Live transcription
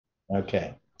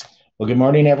Okay. Well, good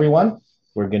morning, everyone.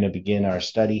 We're going to begin our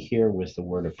study here with the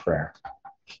word of prayer.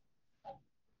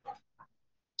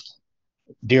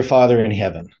 Dear Father in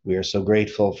heaven, we are so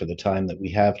grateful for the time that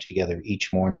we have together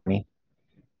each morning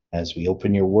as we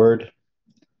open your word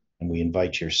and we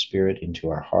invite your spirit into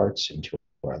our hearts, into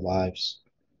our lives.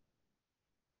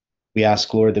 We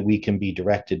ask, Lord, that we can be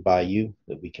directed by you,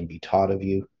 that we can be taught of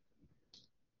you.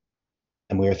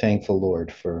 And we are thankful,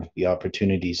 Lord, for the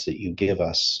opportunities that you give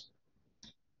us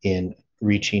in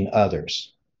reaching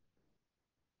others,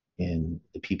 in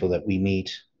the people that we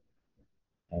meet,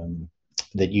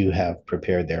 that you have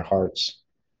prepared their hearts.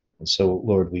 And so,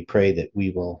 Lord, we pray that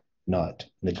we will not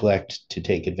neglect to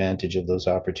take advantage of those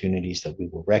opportunities, that we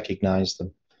will recognize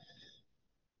them,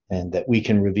 and that we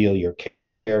can reveal your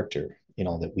character in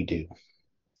all that we do.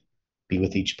 Be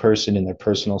with each person in their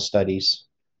personal studies.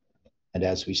 And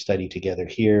as we study together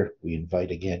here, we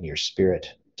invite again your spirit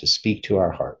to speak to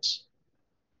our hearts,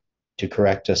 to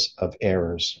correct us of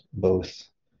errors, both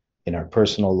in our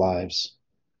personal lives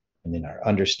and in our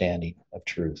understanding of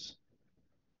truth.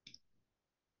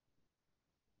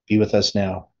 Be with us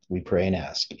now, we pray and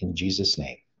ask, in Jesus'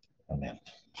 name. Amen.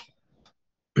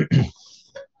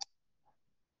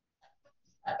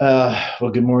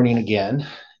 Well, good morning again.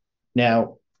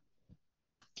 Now,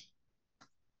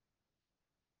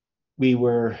 we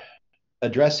were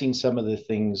addressing some of the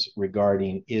things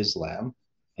regarding Islam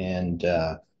and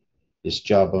this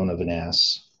jawbone of an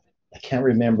ass. I can't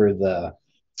remember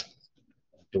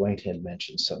Dwight had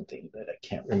mentioned something, but I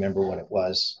can't remember what it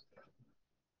was.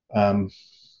 But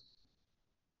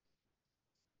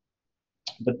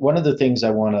one of the things I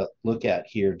want to look at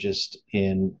here, just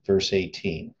in verse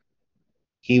 18,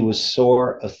 he was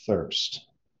sore athirst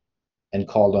and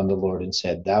called on the Lord and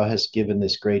said, Thou hast given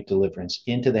this great deliverance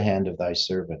into the hand of thy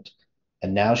servant,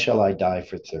 and now shall I die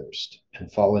for thirst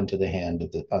and fall into the hand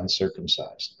of the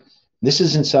uncircumcised. This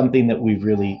isn't something that we've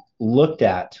really looked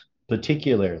at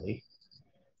particularly,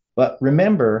 but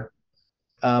remember,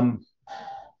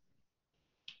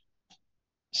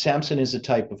 Samson is a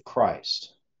type of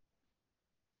Christ.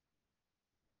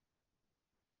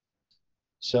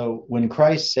 So when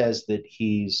Christ says that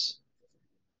he's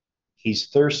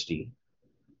thirsty,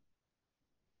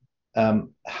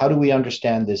 how do we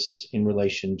understand this in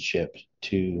relationship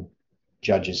to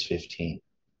Judges 15?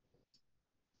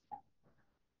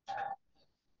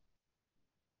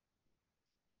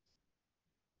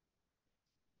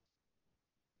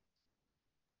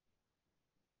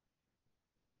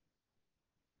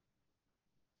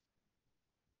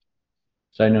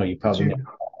 So I know you probably know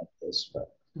this,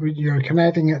 but You're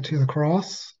connecting it to the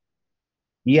cross.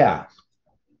 yeah,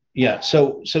 yeah.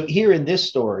 So here in this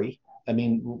story, I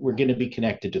mean, we're going to be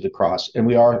connected to the cross, and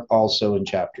we are also in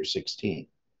chapter 16.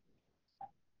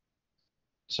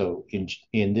 So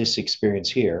in this experience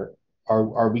here,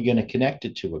 are we going to connect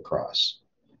it to a cross?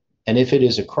 And if it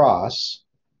is a cross,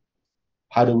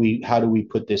 how do we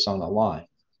put this on the line?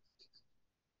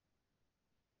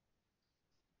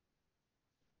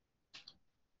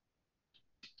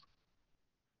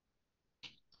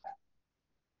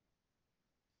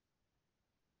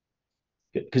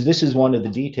 Because this is one of the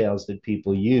details that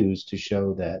people use to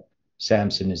show that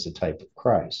Samson is a type of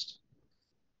Christ,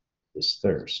 this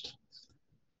thirst.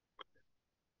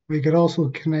 We could also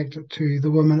connect it to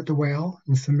the woman at the well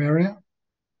in Samaria.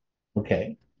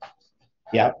 Okay.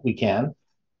 Yeah, we can.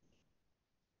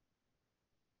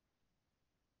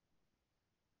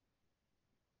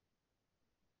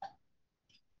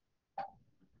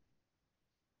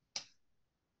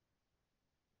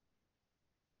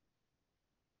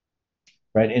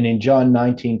 Right. And in John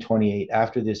 19:28,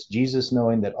 after this, Jesus,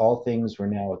 knowing that all things were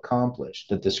now accomplished,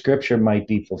 that the scripture might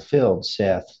be fulfilled,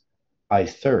 saith, I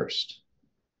thirst.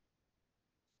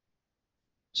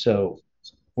 So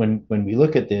when we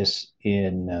look at this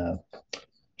in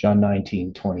John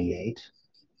 19:28,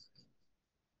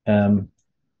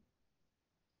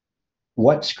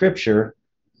 what scripture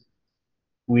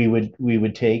we would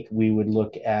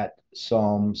look at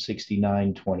Psalm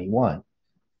 69:21.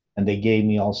 And they gave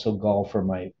me also gall for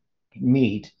my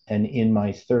meat, and in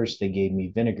my thirst they gave me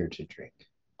vinegar to drink.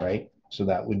 Right? So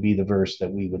that would be the verse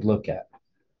that we would look at.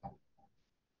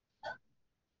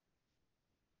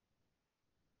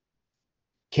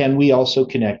 Can we also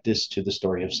connect this to the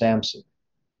story of Samson?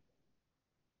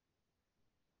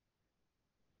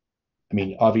 I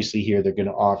mean, obviously here they're going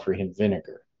to offer him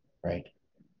vinegar, right?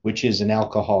 Which is an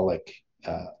alcoholic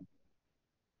uh,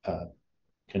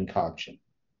 concoction.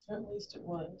 At least it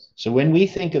was. So when we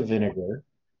think of vinegar,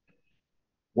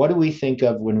 what do we think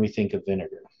of when we think of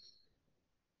vinegar?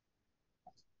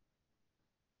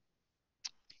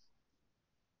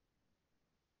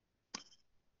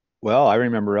 Well, I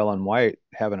remember Ellen White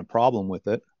having a problem with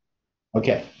it.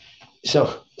 Okay.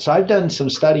 So I've done some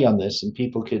study on this, and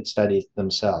people could study it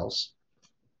themselves.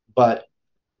 But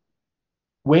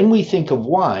when we think of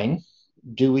wine,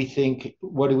 what do we think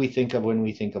of when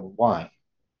we think of wine?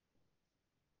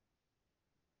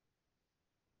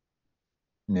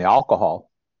 And the alcohol.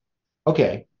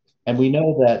 Okay. And we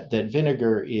know that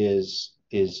vinegar is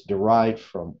derived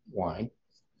from wine.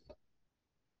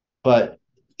 But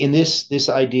in this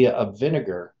idea of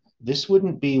vinegar, this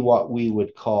wouldn't be what we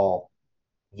would call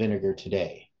vinegar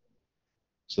today.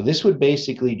 So this would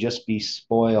basically just be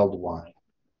spoiled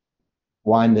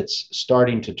wine that's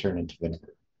starting to turn into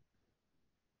vinegar.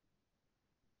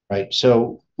 Right?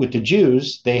 So with the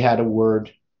Jews, they had a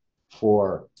word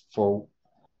for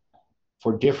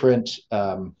different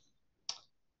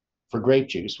for grape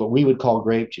juice, what we would call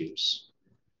grape juice.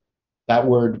 That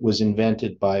word was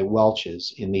invented by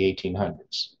Welch's in the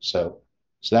 1800s. So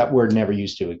that word never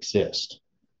used to exist.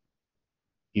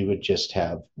 You would just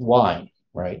have wine,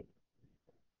 right?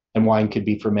 And wine could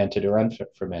be fermented or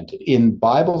unfermented. In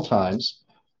Bible times,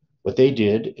 what they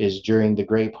did is during the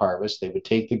grape harvest, they would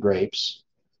take the grapes,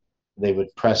 they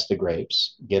would press the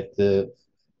grapes, get the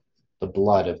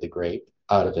blood of the grape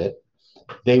out of it.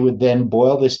 They would then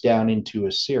boil this down into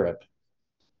a syrup,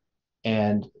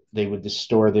 and they would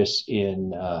store this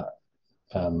in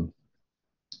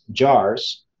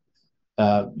jars,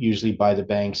 usually by the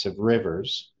banks of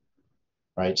rivers,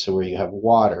 right? So where you have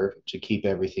water to keep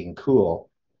everything cool,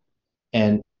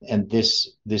 and this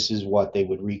is what they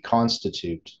would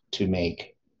reconstitute to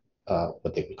make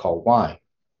what they would call wine,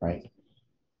 right?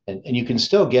 And you can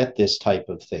still get this type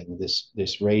of thing,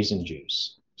 this raisin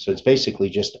juice. So it's basically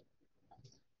just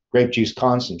grape juice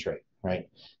concentrate, right?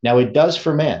 Now it does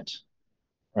ferment,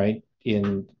 right?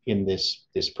 In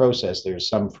this process, there's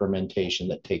some fermentation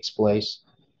that takes place,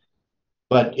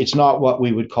 but it's not what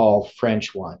we would call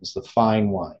French wines, the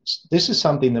fine wines. This is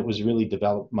something that was really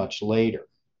developed much later.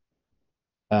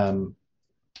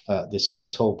 This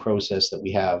whole process that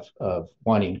we have of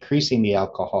one, increasing the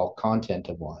alcohol content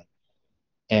of wine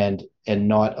and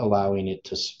not allowing it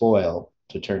to spoil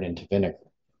to turn into vinegar.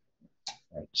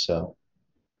 Right? So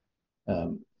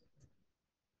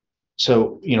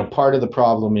part of the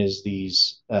problem is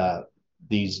these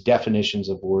definitions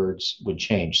of words would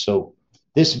change. So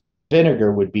this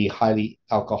vinegar would be highly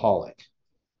alcoholic.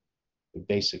 It would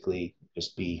basically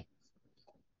just be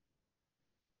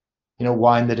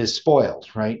wine that is spoiled,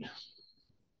 right?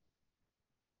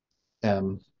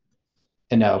 And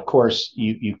now, of course,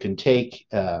 you can take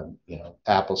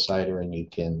apple cider and you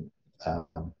can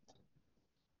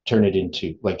turn it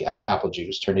into, like apple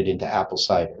juice, turn it into apple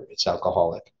cider. It's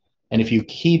alcoholic. And if you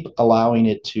keep allowing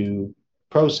it to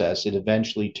process, it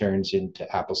eventually turns into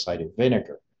apple cider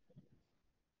vinegar.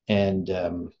 And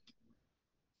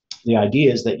the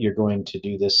idea is that you're going to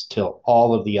do this till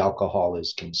all of the alcohol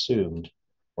is consumed,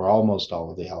 or almost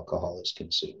all of the alcohol is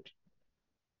consumed.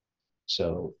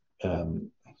 So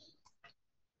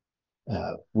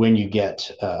when you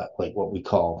get like what we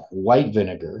call white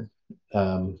vinegar,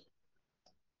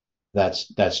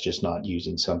 that's just not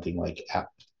using something like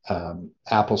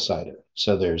apple cider.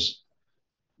 So there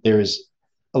is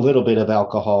a little bit of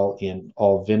alcohol in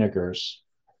all vinegars.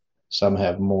 Some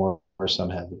have more, or some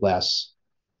have less.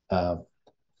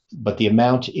 But the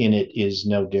amount in it is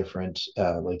no different.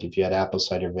 Like if you had apple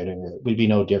cider vinegar, it would be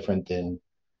no different than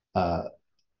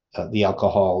the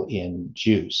alcohol in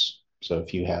juice. So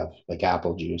if you have like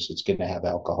apple juice, it's going to have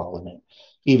alcohol in it.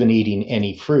 Even eating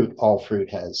any fruit, all fruit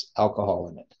has alcohol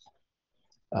in it,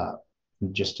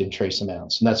 just in trace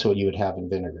amounts. And that's what you would have in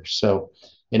vinegar. So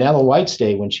in Ellen White's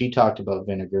day, when she talked about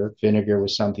vinegar, vinegar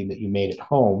was something that you made at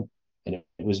home, and it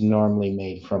was normally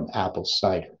made from apple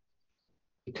cider.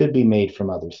 It could be made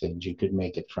from other things. You could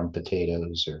make it from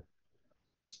potatoes or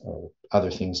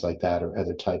other things like that, or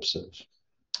other types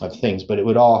of things, but it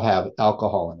would all have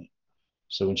alcohol in it.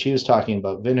 So when she was talking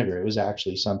about vinegar, it was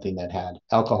actually something that had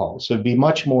alcohol. So it'd be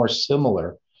much more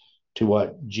similar to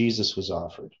what Jesus was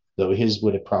offered, though his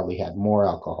would have probably had more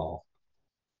alcohol,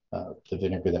 the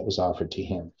vinegar that was offered to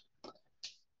him.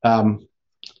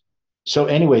 So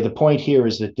anyway, the point here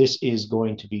is that this is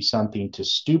going to be something to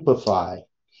stupefy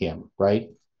him, right?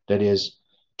 That is,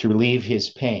 to relieve his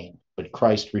pain, but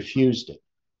Christ refused it.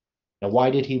 Now, why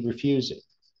did he refuse it?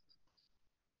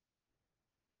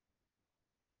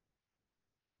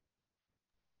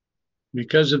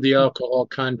 Because of the alcohol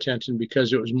content and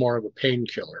because it was more of a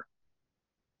painkiller.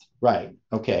 Right.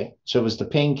 Okay. So it was the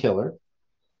painkiller,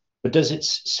 but does it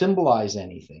symbolize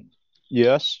anything?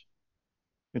 Yes.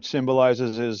 It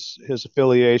symbolizes his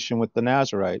affiliation with the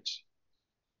Nazarites.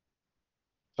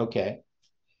 Okay.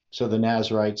 So the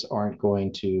Nazarites aren't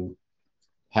going to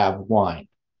have wine,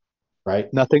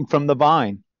 right? Nothing from the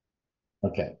vine.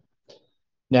 Okay.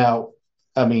 Now,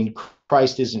 I mean,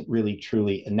 Christ isn't really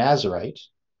truly a Nazarite,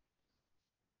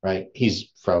 right?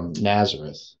 He's from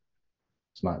Nazareth.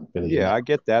 It's not really. Yeah, I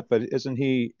get that, but isn't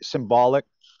he symbolic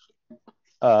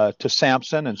to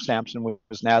Samson, and Samson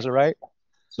was Nazarite?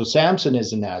 So Samson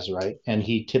is a Nazarite, and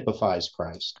he typifies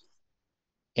Christ.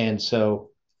 And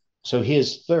so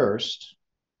his thirst,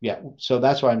 yeah. So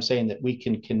that's why I'm saying that we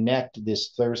can connect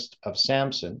this thirst of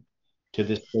Samson to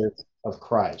this thirst of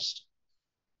Christ.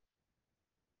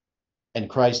 And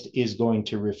Christ is going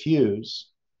to refuse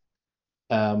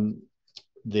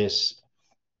this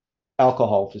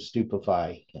alcohol to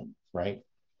stupefy him, right?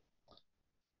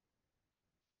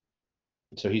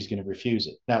 So he's going to refuse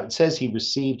it. Now it says he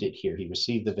received it here. He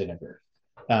received the vinegar.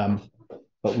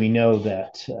 But we know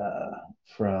that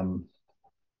from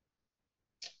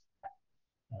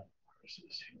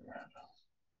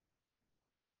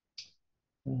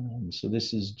so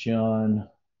this is John.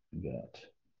 We got.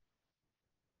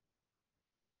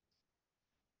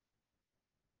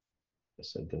 I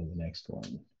guess I'll go to the next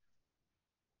one.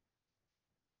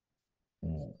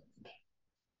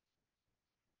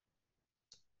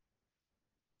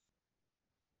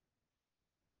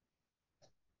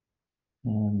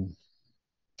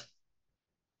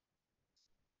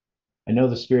 I know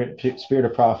the spirit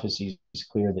of prophecy is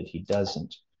clear that he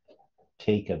doesn't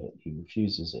take of it. He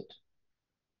refuses it.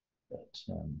 But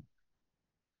I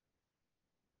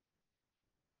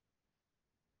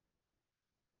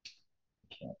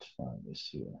can't find this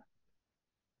here.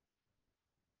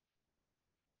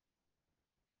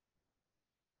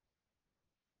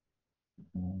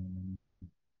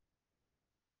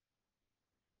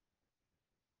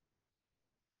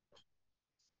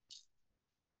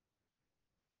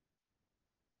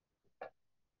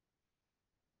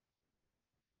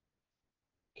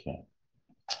 Okay.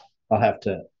 I'll have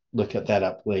to look at that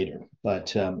up later,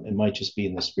 but it might just be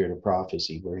in the spirit of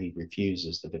prophecy where he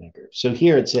refuses the vinegar. So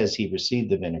here it says he received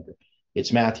the vinegar.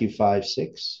 It's Matthew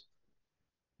 5:6.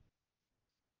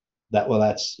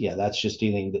 That's just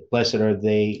dealing that blessed are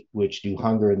they which do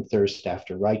hunger and thirst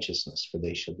after righteousness, for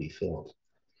they shall be filled.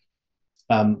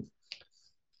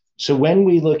 So when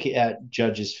we look at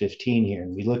Judges 15 here,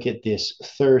 and we look at this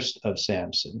thirst of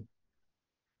Samson,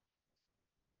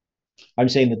 I'm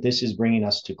saying that this is bringing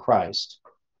us to Christ.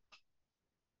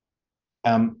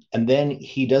 And then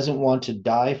he doesn't want to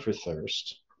die for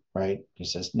thirst, right? He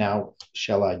says, now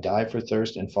shall I die for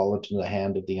thirst and fall into the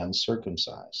hand of the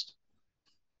uncircumcised?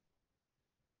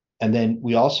 And then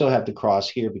we also have the cross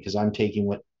here because I'm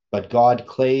taking but God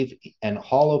clave an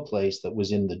hollow place that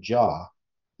was in the jaw,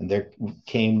 and there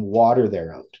came water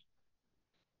thereout.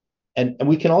 And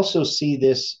we can also see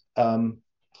this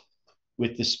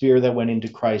with the spear that went into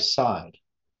Christ's side,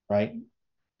 right?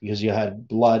 Because you had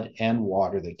blood and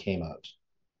water that came out.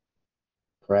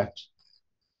 Correct?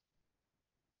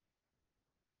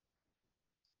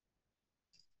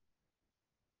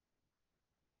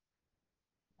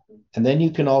 And then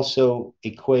you can also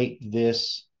equate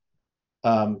this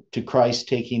to Christ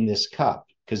taking this cup,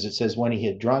 because it says when he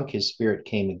had drunk, his spirit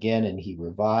came again and he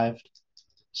revived.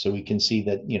 So we can see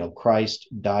that, Christ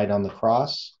died on the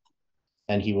cross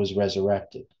and he was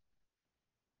resurrected.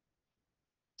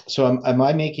 So am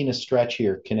I making a stretch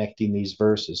here connecting these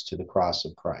verses to the cross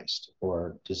of Christ,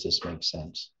 or does this make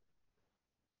sense?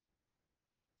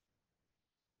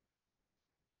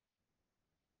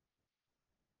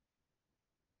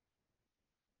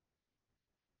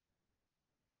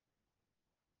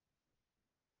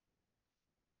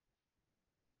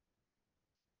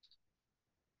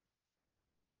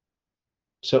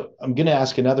 So I'm going to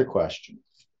ask another question.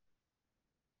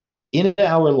 In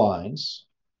our lines,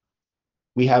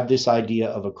 we have this idea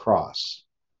of a cross.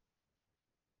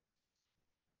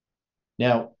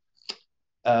 Now,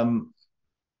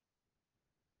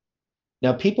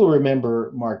 people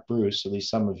remember Mark Bruce, at least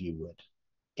some of you would.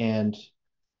 And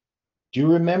do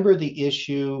you remember the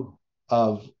issue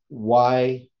of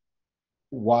why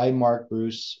Mark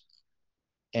Bruce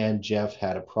and Jeff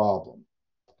had a problem?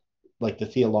 Like the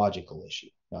theological issue,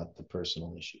 not the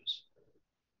personal issues.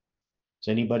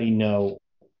 Does anybody know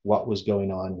what was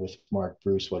going on with Mark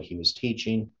Bruce, what he was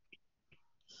teaching?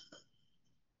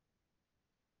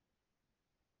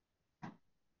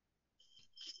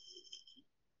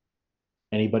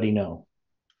 Anybody know?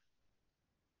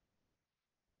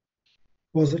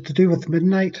 Was it to do with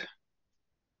midnight?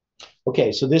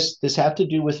 Okay, so this had to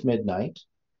do with midnight,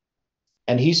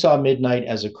 and he saw midnight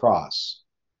as a cross,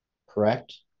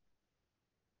 correct?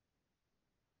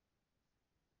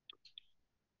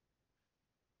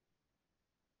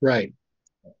 Right.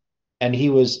 And he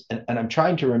was, and I'm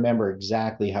trying to remember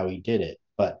exactly how he did it,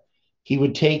 but he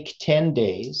would take 10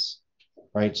 days,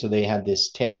 right? So they had this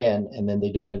 10, and then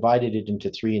they divided it into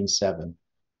 3 and 7,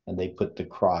 and they put the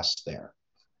cross there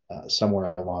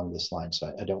somewhere along this line.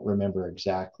 So I don't remember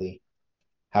exactly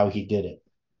how he did it.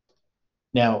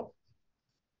 Now,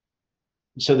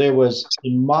 so there was,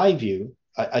 in my view,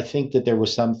 I think that there were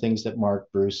some things that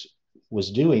Mark Bruce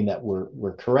was doing that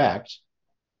were correct.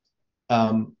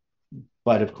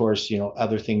 But of course,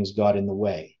 other things got in the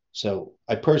way. So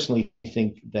I personally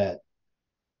think that,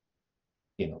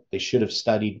 they should have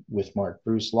studied with Mark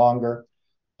Bruce longer.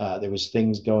 There was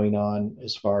things going on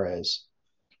as far as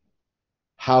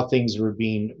how things were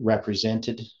being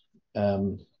represented.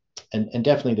 And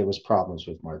definitely there was problems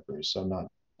with Mark Bruce. So I'm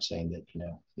not saying that,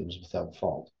 it was without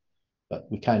fault, but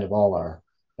we kind of all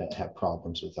have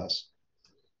problems with us.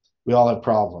 We all have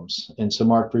problems. And so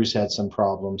Mark Bruce had some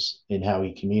problems in how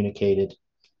he communicated,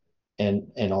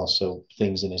 and also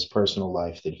things in his personal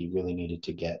life that he really needed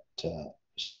to get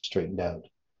straightened out.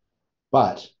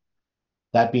 But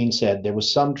that being said, there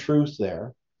was some truth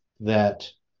there that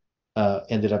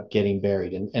ended up getting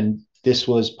buried. And this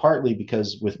was partly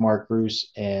because with Mark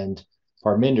Bruce and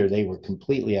Parminder, they were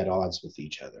completely at odds with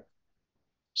each other.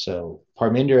 So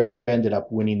Parminder ended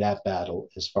up winning that battle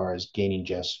as far as gaining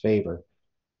Jeff's favor,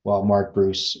 while Mark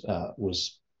Bruce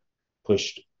was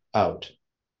pushed out.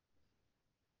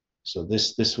 So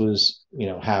this was,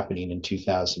 happening in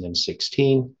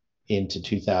 2016 into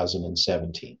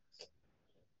 2017.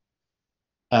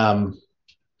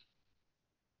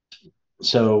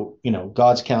 So,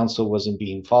 God's counsel wasn't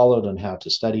being followed on how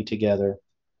to study together.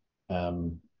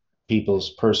 People's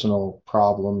personal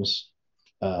problems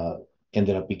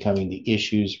ended up becoming the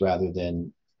issues rather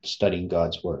than studying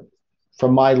God's word,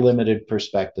 from my limited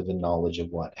perspective and knowledge of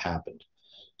what happened.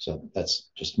 So that's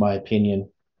just my opinion.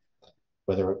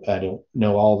 Whether I don't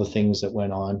know all the things that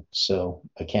went on, so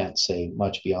I can't say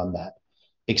much beyond that,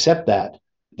 except that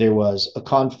there was a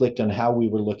conflict on how we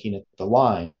were looking at the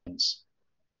lines,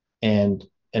 and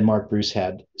Mark Bruce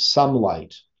had some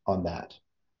light on that.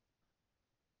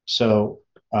 So,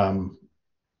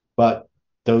 but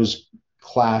those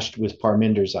clashed with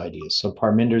Parminder's ideas. So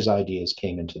Parminder's ideas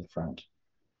came into the front.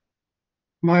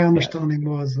 My understanding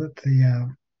was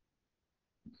that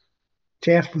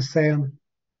Jeff was saying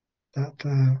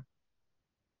that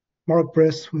Mark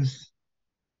Bruce was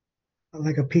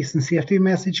like a peace and safety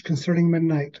message concerning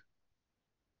midnight.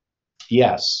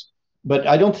 Yes, but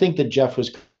I don't think that Jeff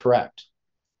was correct.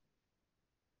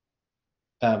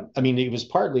 He was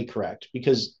partly correct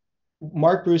because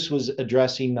Mark Bruce was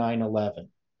addressing 9/11.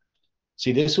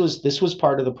 See, this was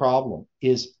part of the problem,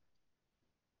 is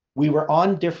we were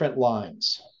on different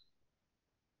lines.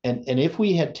 And if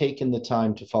we had taken the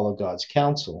time to follow God's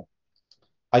counsel,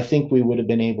 I think we would have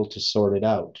been able to sort it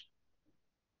out.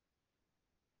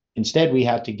 Instead, we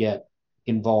had to get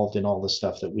involved in all the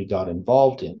stuff that we got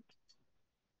involved in.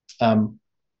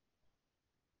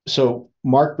 So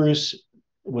Mark Bruce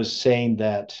was saying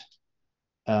that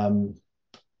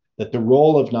that the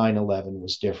role of 9/11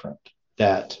 was different.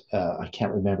 That I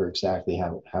can't remember exactly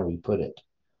how he put it.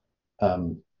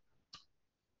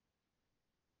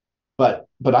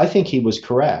 But I think he was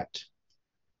correct,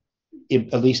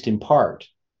 at least in part,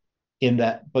 in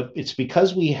that. But it's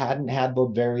because we hadn't had the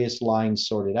various lines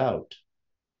sorted out,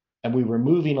 and we were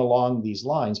moving along these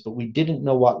lines, but we didn't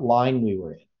know what line we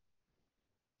were in.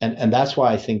 And that's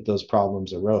why I think those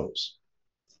problems arose.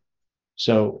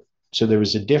 So there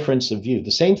was a difference of view.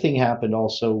 The same thing happened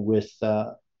also with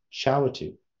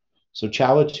Chawatu. So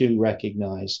Chawatu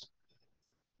recognized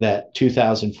that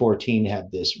 2014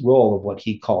 had this role of what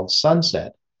he called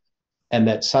sunset, and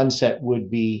that sunset would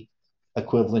be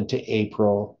equivalent to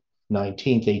April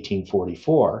 19th,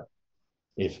 1844,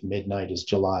 if midnight is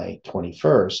July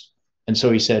 21st. And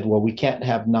so he said, well, we can't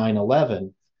have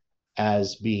 9/11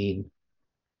 as being,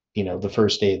 the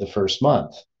first day of the first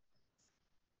month.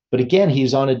 But again,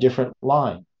 he's on a different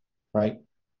line, right?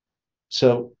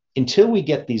 So until we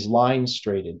get these lines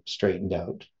straightened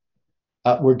out,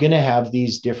 we're going to have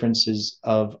these differences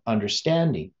of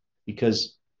understanding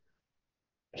because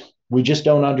we just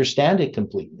don't understand it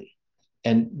completely.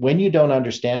 And when you don't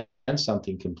understand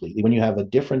something completely, when you have a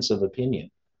difference of opinion,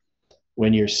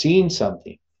 when you're seeing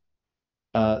something,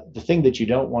 the thing that you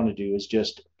don't want to do is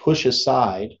just push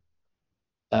aside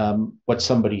what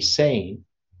somebody's saying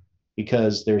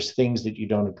because there's things that you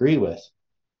don't agree with.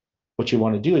 What you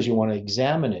want to do is you want to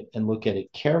examine it and look at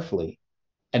it carefully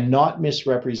and not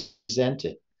misrepresent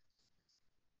it.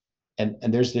 And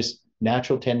there's this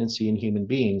natural tendency in human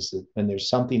beings that when there's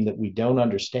something that we don't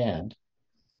understand,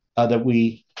 that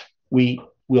we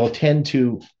we'll tend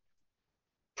to,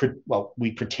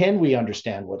 we pretend we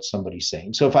understand what somebody's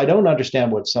saying. So if I don't understand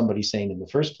what somebody's saying in the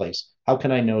first place, how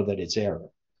can I know that it's error,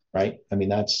 right? I mean,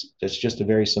 that's just a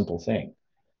very simple thing.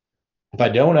 If I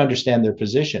don't understand their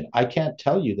position, I can't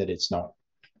tell you that it's not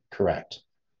correct.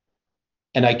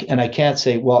 And I can't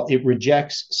say, well, it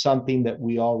rejects something that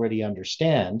we already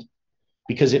understand,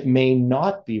 because it may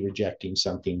not be rejecting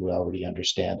something we already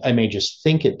understand. I may just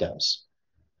think it does.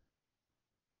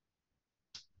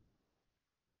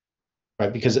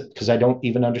 Right? Because I don't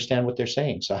even understand what they're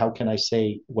saying. So how can I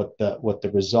say what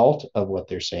the result of what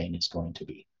they're saying is going to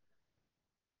be?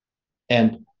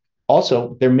 And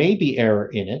also, there may be error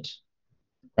in it,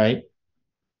 right?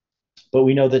 But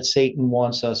we know that Satan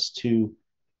wants us to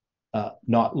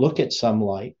not look at some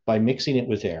light by mixing it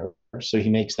with error. So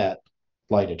he makes that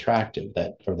light attractive,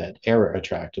 that error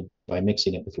attractive by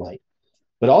mixing it with light.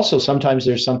 But also sometimes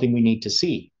there's something we need to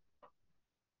see.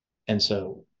 And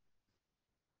so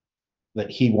that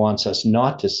he wants us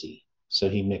not to see. So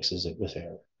he mixes it with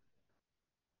error.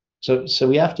 So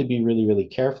we have to be really, really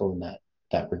careful in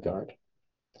that regard.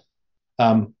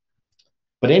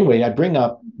 But anyway, I bring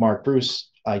up Mark Bruce's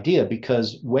idea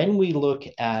because when we look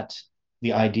at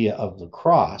the idea of the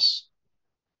cross,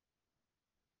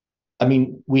 I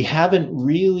mean, we haven't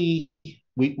really,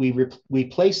 we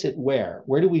place it where?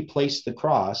 Where do we place the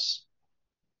cross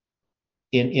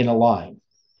in a line?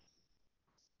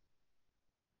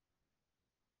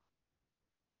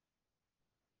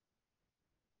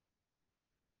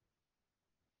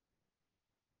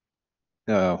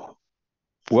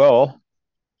 Well,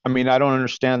 I mean, I don't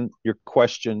understand your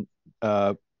question.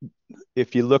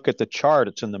 If you look at the chart,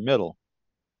 it's in the middle.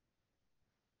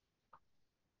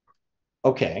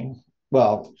 Okay.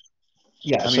 Well,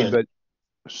 yeah. I mean, but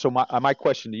so my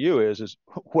question to you is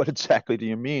what exactly do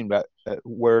you mean by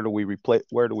where do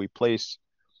we place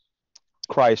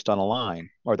Christ on a line,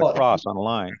 or the cross on a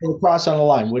line? The cross on a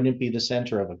line, wouldn't it be the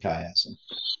center of a chiasm?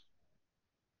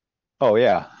 Oh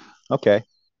yeah. Okay.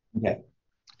 Okay.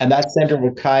 And that center of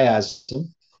a chiasm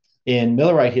in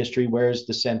Millerite history, where's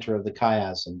the center of the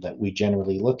chiasm that we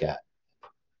generally look at?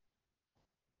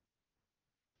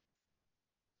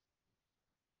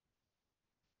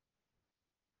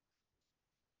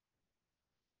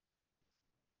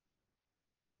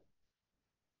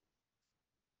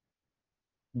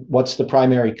 What's the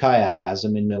primary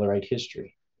chiasm in Millerite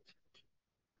history?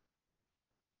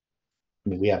 I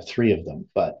mean, we have 3 of them,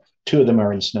 but 2 of them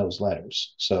are in Snow's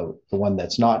letters. So the one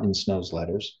that's not in Snow's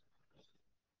letters.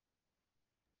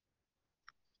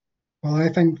 Well, I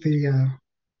think the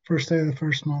first day of the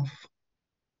first month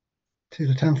to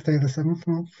the 10th day of the 7th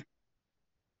month,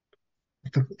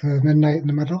 the midnight in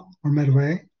the middle, or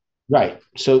midway. Right.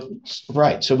 So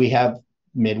we have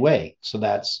midway. So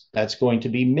that's going to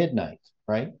be midnight,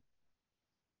 right?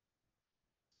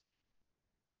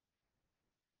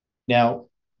 Now,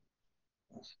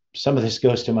 some of this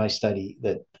goes to my study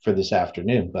that for this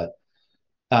afternoon, but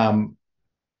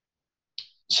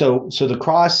so the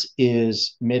cross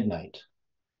is midnight.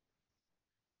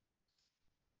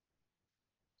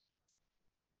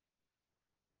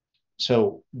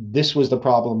 So this was the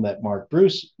problem that Mark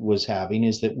Bruce was having,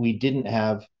 is that we didn't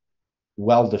have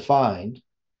well defined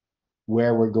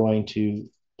where we're going to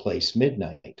place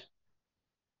midnight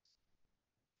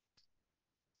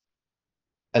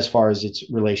as far as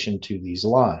its relation to these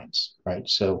lines, right?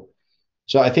 So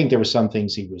I think there were some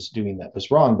things he was doing that was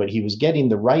wrong, but he was getting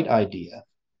the right idea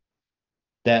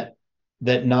that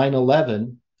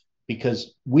 9/11,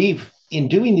 because in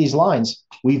doing these lines,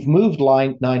 we've moved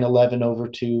line 9/11 over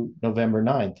to November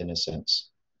 9th in a sense.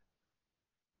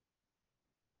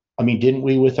 I mean, didn't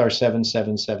we with our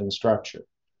 777 structure?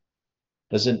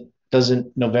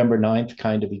 Doesn't November 9th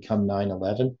kind of become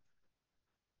 9/11?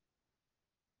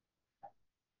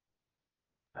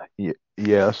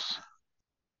 Yes.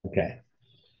 Okay.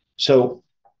 So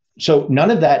none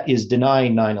of that is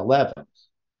denying 9/11.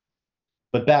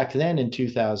 But back then in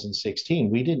 2016,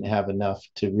 we didn't have enough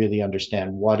to really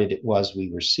understand what it was we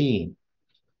were seeing.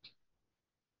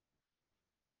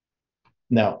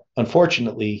 Now,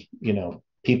 unfortunately,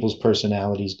 people's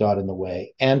personalities got in the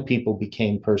way and people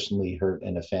became personally hurt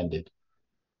and offended.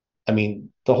 I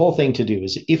mean, the whole thing to do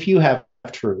is, if you have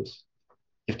truth,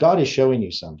 if God is showing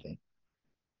you something,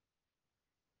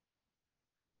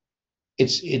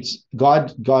 it's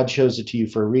God shows it to you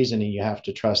for a reason, and you have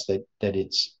to trust that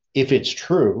it's, if it's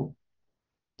true,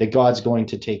 that God's going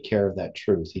to take care of that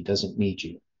truth. He doesn't need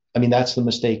you. I mean, that's the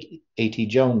mistake A.T.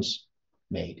 Jones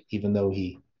made, even though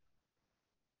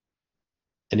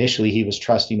initially he was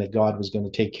trusting that God was going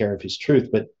to take care of his truth.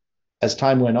 But as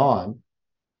time went on,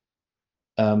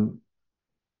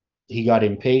 he got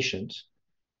impatient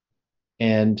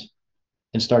and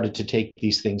started to take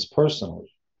these things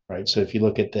personally, right? So if you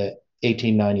look at the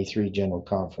 1893 General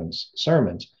Conference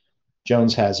sermons,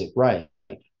 Jones has it right.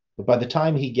 But by the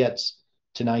time he gets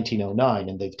to 1909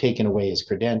 and they've taken away his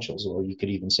credentials, or you could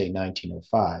even say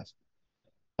 1905,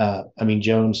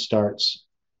 Jones starts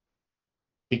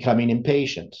becoming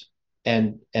impatient,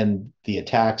 and the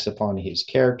attacks upon his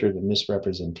character, the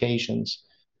misrepresentations,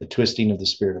 the twisting of the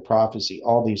spirit of prophecy,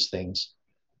 all these things,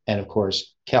 and of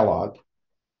course Kellogg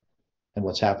and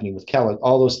what's happening with Kellogg,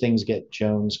 all those things get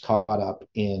Jones caught up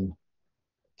in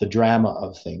the drama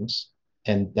of things,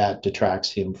 and that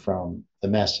detracts him from the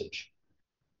message.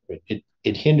 It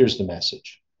hinders the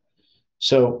message.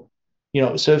 So,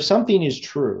 so if something is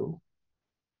true,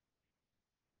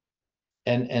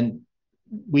 and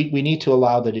we need to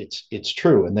allow that it's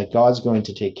true and that God's going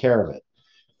to take care of it.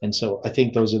 And so I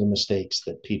think those are the mistakes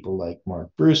that people like Mark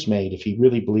Bruce made. If he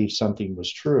really believed something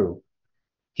was true,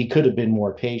 he could have been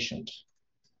more patient.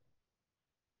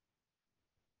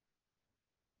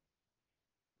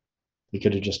 He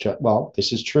could have just, well,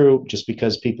 this is true. Just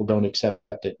because people don't accept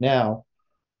it now,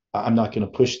 I'm not going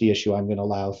to push the issue. I'm going to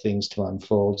allow things to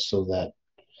unfold so that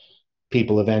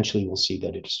people eventually will see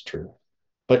that it's true.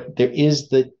 But there is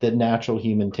the natural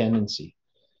human tendency.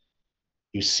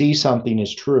 You see something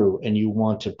is true and you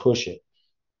want to push it,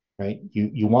 right?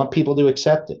 You want people to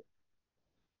accept it.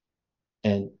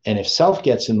 And if self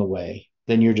gets in the way,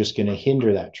 then you're just going to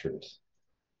hinder that truth.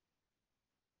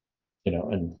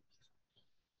 And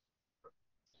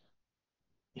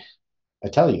I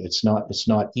tell you, it's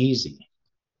not easy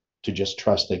to just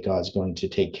trust that God's going to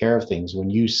take care of things when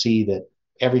you see that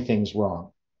everything's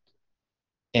wrong.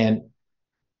 And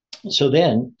so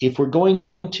then, if we're going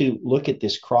to look at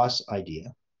this cross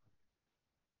idea,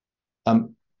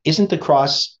 isn't the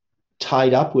cross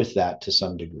tied up with that to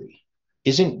some degree?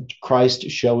 Isn't Christ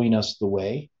showing us the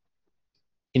way?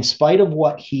 In spite of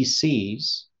what he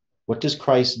sees, what does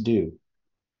Christ do?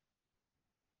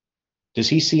 Does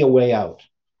he see a way out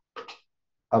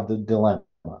of the dilemma,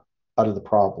 out of the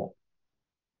problem?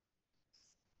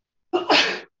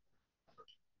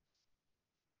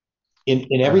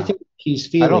 In everything he's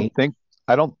feeling.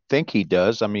 I don't think he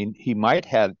does. I mean, he might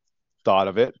have thought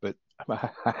of it, but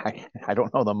I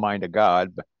don't know the mind of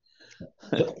God. But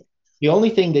the only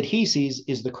thing that he sees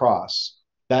is the cross.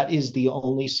 That is the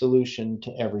only solution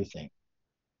to everything.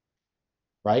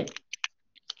 Right?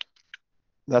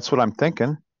 That's what I'm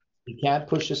thinking. He can't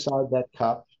push aside that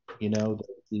cup, in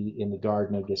the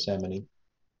Garden of Gethsemane.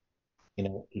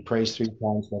 He prays 3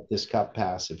 times, let this cup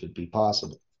pass if it be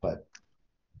possible. But,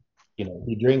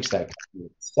 he drinks that cup, he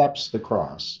accepts the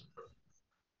cross.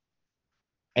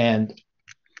 And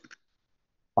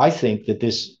I think that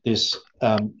this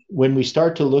when we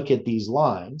start to look at these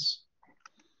lines,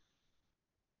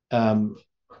 in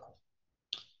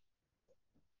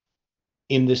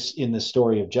the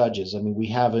story of Judges, we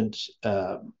haven't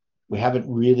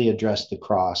really addressed the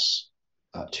cross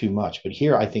too much, but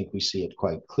here I think we see it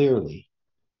quite clearly.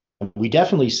 And we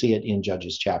definitely see it in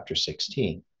Judges chapter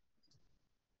 16.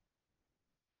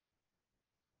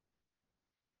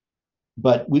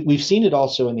 But we've seen it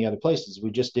also in the other places. We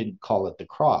just didn't call it the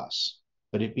cross,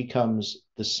 but it becomes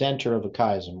the center of a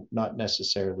chiasm, not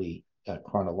necessarily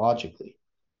chronologically,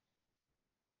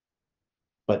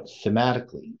 but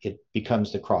thematically, it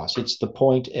becomes the cross. It's the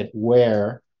point at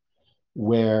where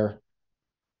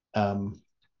the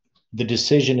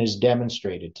decision is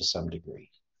demonstrated to some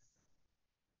degree.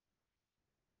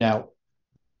 Now,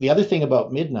 the other thing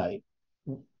about midnight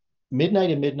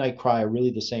and midnight cry are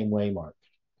really the same way, Mark.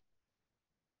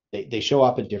 They show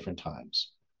up at different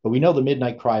times. But we know the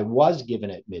midnight cry was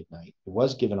given at midnight. It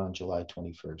was given on July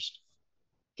 21st,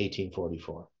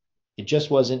 1844. It just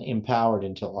wasn't empowered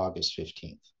until August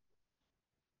 15th.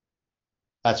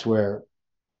 That's where,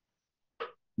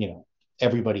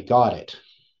 everybody got it.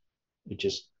 It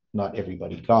just, not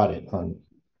everybody got it on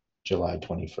July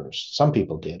 21st. Some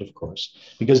people did, of course,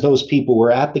 because those people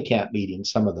were at the camp meeting,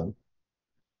 some of them,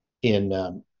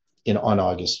 on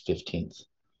August 15th.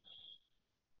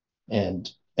 And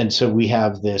so we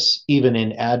have this, even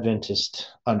in Adventist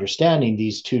understanding,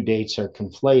 these two dates are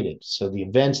conflated. So the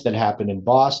events that happened in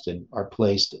Boston are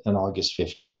placed on August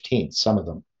 15th, some of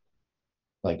them,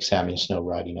 like Samuel Snow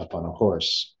riding up on a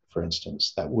horse, for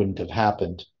instance. That wouldn't have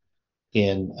happened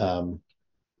at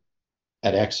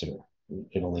Exeter.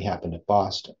 It only happened at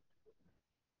Boston.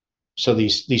 So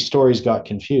these stories got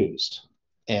confused,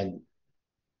 and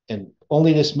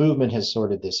only this movement has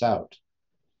sorted this out.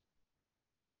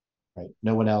 Right?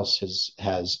 No one else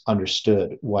has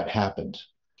understood what happened.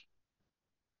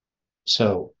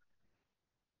 So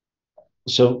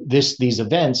So these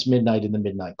events, midnight and the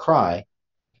midnight cry,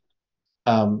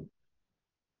 how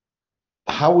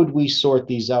would we sort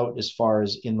these out as far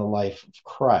as in the life of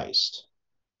Christ?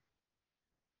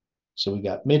 So we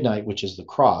got midnight, which is the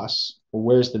cross. Well,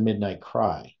 where's the midnight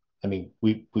cry? I mean,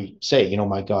 we say, you know,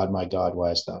 my God, why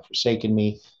hast thou forsaken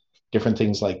me? Different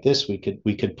things like this. We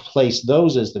could place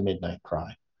those as the midnight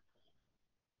cry.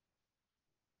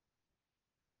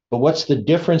 But what's the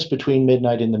difference between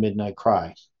midnight and the midnight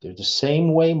cry? They're the same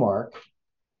waymark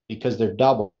because they're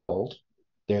doubled.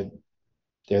 They're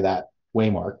that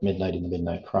waymark, midnight and the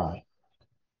midnight cry.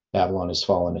 Babylon has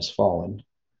fallen,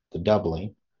 the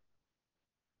doubling.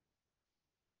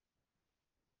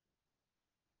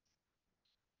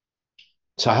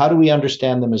 So how do we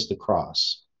understand them as the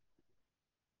cross?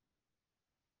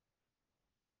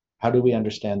 How do we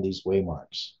understand these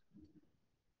waymarks?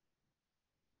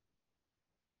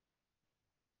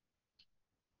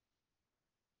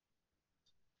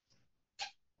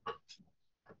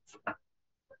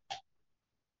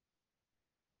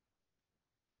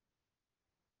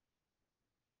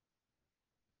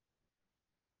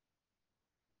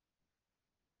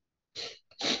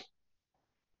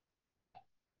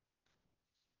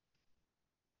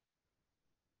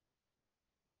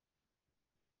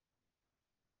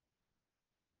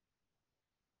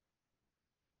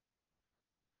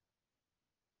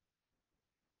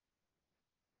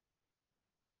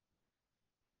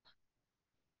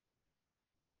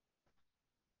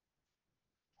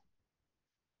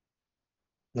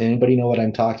 Anybody know what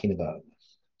I'm talking about?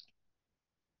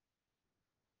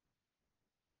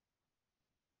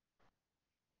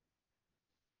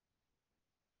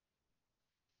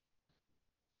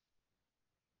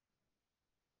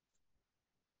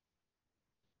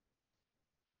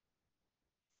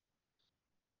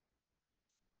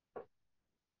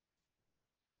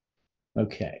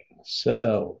 Okay,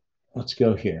 so let's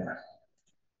go here.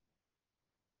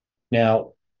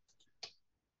 Now,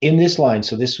 in this line,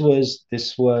 so this was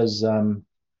the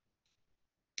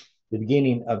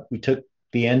beginning of, we took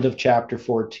the end of chapter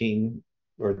 14,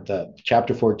 or the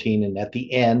chapter 14, and at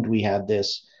the end we had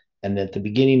this, and at the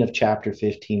beginning of chapter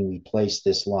 15 we placed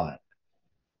this line.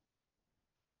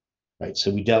 Right,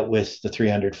 so we dealt with the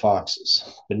 300 foxes,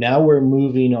 but now we're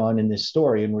moving on in this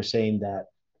story, and we're saying that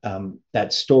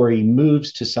that story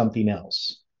moves to something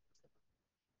else,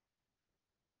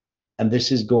 and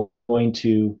this is going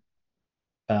to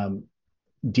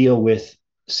deal with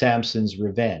Samson's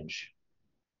revenge,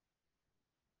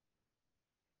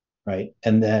 right?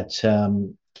 And that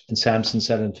and Samson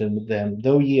said unto them,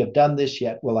 though ye have done this,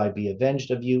 yet will I be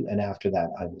avenged of you, and after that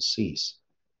I will cease.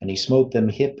 And he smote them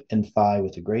hip and thigh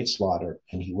with a great slaughter,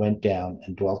 and he went down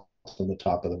and dwelt on the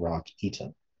top of the rock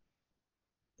Etam.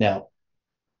 Now,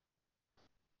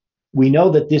 we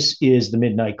know that this is the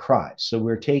midnight cry. So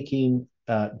we're taking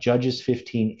Judges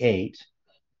 15:8,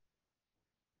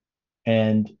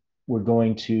 and we're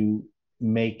going to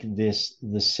make this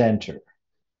the center.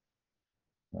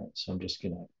 Right, so I'm just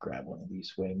going to grab one of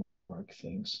these waymark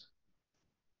things.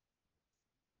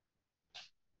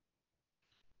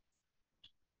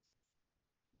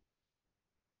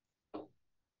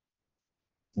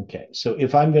 Okay, so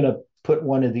if I'm going to put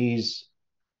one of these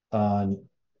on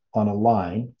a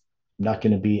line, I'm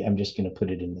just going to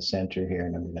put it in the center here,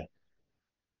 and I'm going to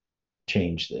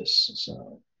change this.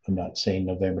 So I'm not saying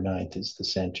November 9th is the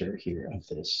center here of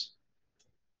this.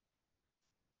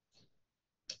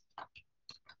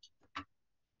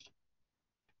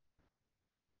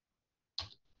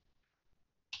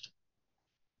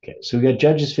 Okay, so we got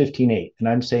Judges 15:8, and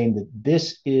I'm saying that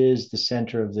this is the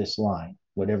center of this line,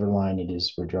 whatever line it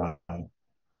is we're drawing.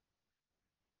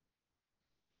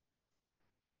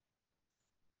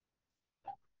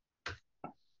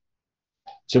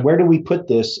 So where do we put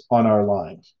this on our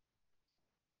line?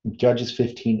 Judges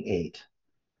 15:8.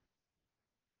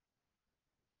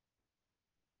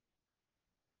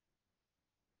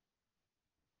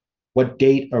 What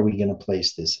date are we going to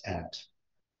place this at?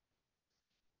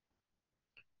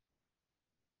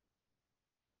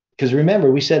 Because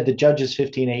remember, we said that Judges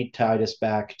 15:8 tied us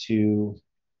back to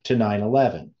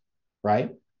 9/11,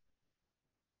 right? Is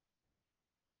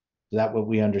that what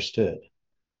we understood?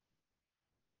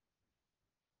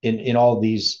 In all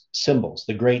these symbols,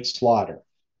 the great slaughter.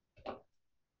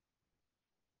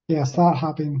 Yes, that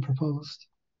had been proposed.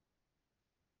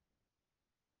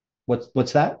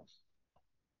 What's that?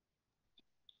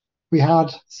 We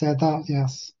had said that,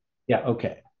 yes. Yeah,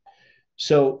 okay.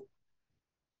 So,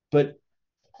 but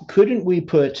couldn't we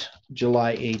put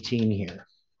July 18 here?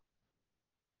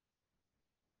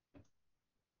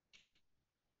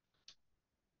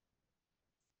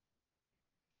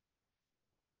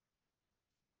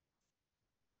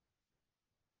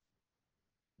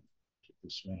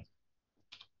 this way.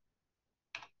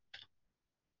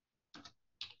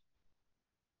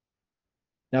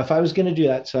 Now, if I was going to do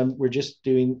that, so we're just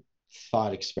doing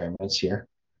thought experiments here.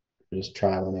 Just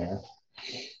trial and error.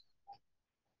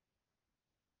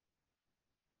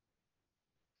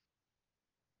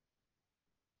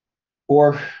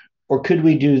 Or could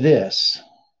we do this?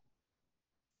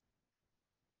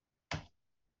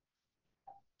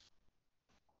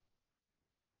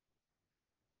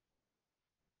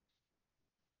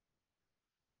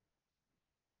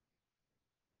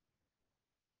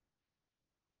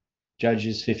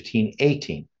 Judges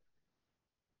 15:18.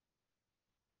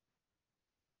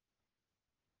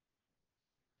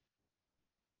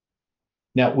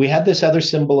 Now, we had this other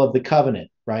symbol of the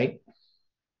covenant, right?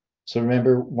 So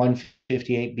remember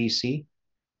 158 BC?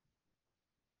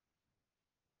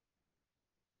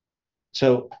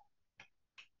 So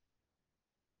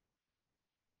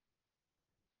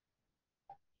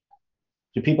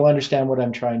do people understand what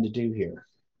I'm trying to do here?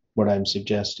 What I'm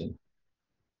suggesting?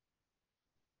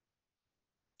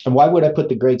 And why would I put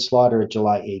the great slaughter at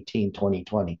July 18,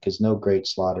 2020? Because no great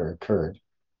slaughter occurred.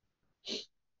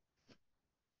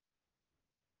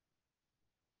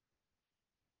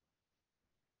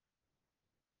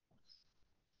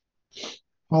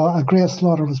 Well, a great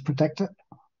slaughter was predicted.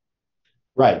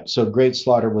 Right. So great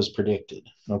slaughter was predicted.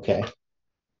 Okay.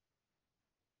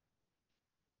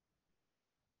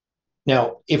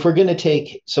 Now, if we're going to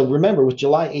take, so remember with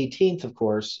July 18th, of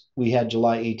course, we had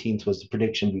July 18th was the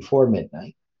prediction before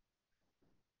midnight.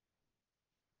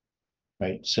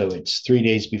 Right. So it's 3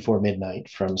 days before midnight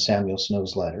from Samuel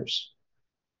Snow's letters.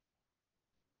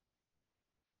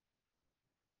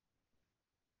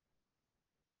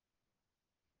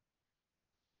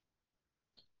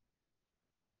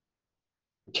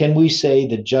 Can we say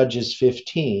that Judges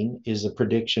 15 is a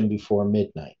prediction before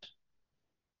midnight?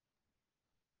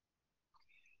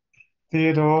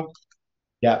 Theodore,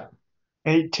 Yeah.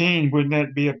 18, wouldn't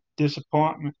that be a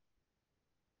disappointment?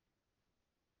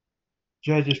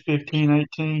 Judges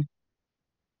 15:18.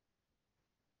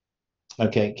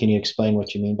 Okay. Can you explain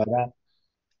what you mean by that?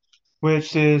 Where it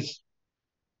says,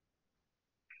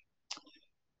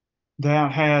 "Thou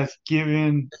hast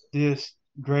given this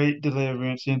great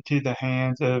deliverance into the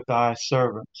hands of thy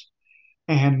servants,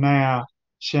 and now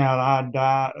shall I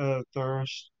die of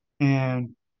thirst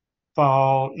and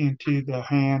fall into the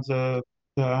hands of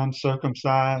the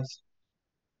uncircumcised."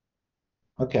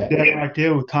 Okay. That right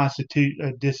there would constitute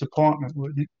a disappointment,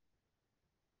 wouldn't it?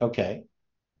 Okay.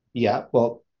 Yeah.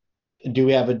 Well, do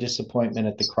we have a disappointment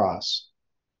at the cross?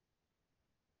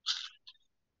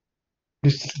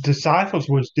 The disciples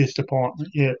was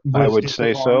disappointment. Yeah, I was would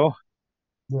say disappointment.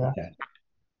 so. Yeah.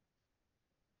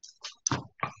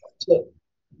 Okay.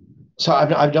 So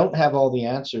I don't have all the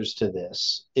answers to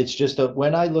this. It's just that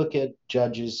when I look at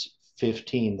Judges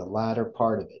 15, the latter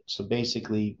part of it, so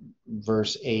basically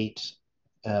verse 8,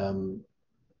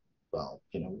 well,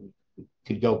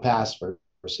 could go past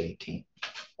verse 18.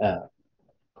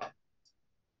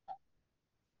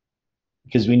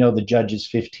 Because we know the Judges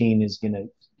 15 is going to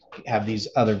have these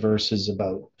other verses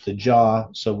about the jaw.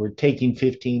 So we're taking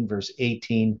 15, verse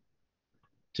 18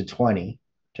 to 20.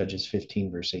 Judges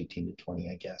 15, verse 18 to 20,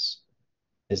 I guess,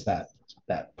 is that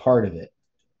part of it.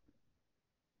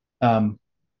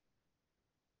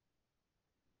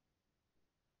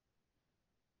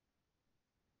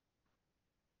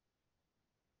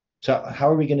 So how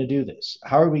are we going to do this?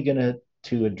 How are we going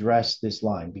to address this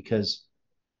line? Because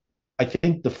I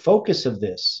think the focus of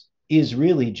this is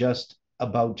really just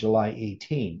about July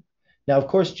 18. Now, of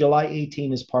course, July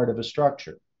 18 is part of a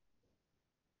structure.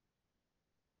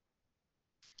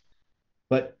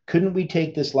 But couldn't we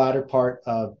take this latter part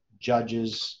of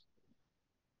Judges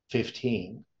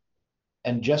 15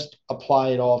 and just apply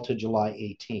it all to July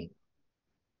 18?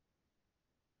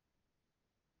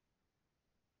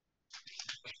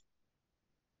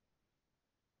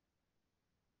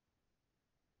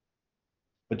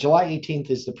 But July 18th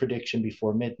is the prediction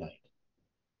before midnight.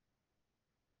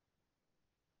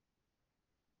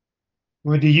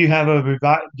 Well, do you have a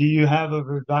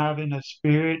reviving of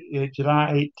spirit at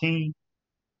July 18?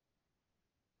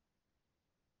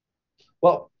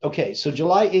 Well, okay, so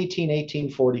July 18,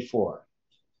 1844,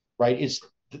 right? It's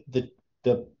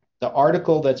the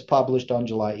article that's published on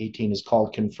July 18 is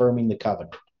called Confirming the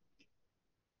Covenant,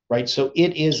 right? So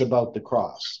it is about the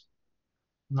cross.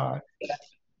 Right.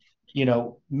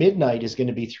 Midnight is going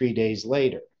to be 3 days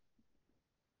later,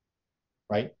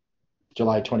 right?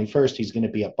 July 21st, he's going to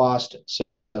be at Boston.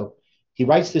 So he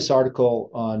writes this article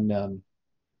on,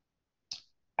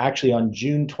 actually on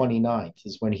June 29th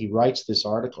is when he writes this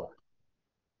article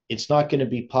it's not going to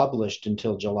be published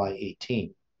until July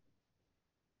 18th.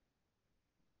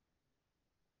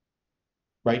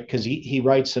 Right? Because he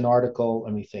writes an article.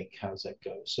 Let me think, how's that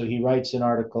go? So he writes an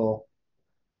article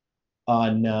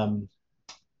on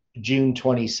June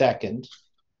 22nd.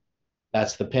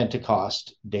 That's the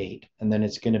Pentecost date. And then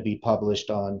it's going to be published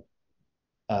on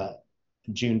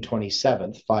June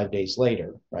 27th, 5 days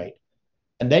later, right?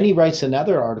 And then he writes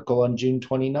another article on June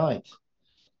 29th.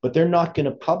 But they're not going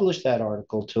to publish that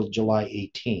article till July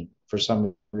 18th for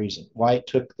some reason. Why it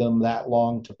took them that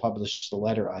long to publish the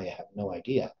letter, I have no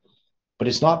idea. But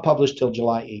it's not published till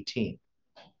July 18th.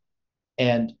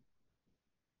 And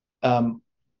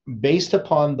based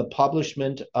upon the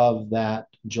publishment of that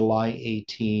July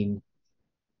 18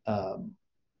 or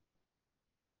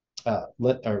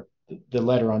the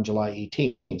letter on July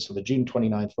 18, so the June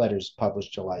 29th letter is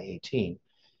published July 18,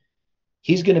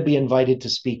 he's going to be invited to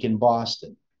speak in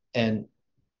Boston. And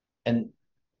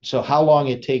so how long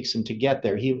it takes him to get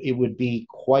there, it would be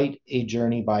quite a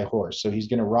journey by horse. So he's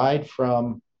going to ride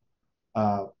from,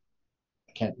 I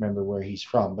can't remember where he's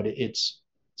from, but it's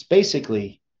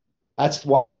basically, that's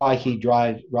why he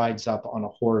rides up on a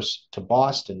horse to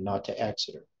Boston, not to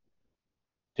Exeter.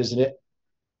 Because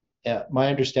my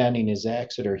understanding is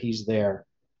Exeter, he's there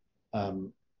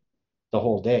the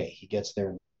whole day. He gets there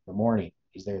in the morning.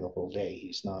 He's there the whole day.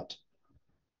 He's not,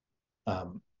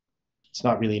 it's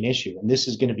not really an issue. And this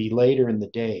is going to be later in the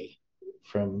day,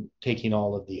 from taking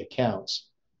all of the accounts,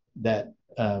 that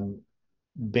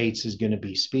Bates is going to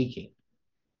be speaking.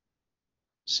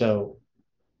 So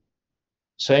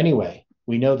anyway,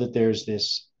 we know that there's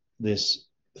this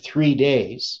 3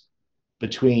 days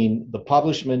between the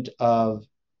publishment of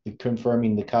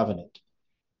confirming the covenant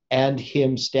and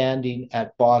him standing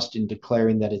at Boston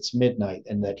declaring that it's midnight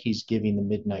and that he's giving the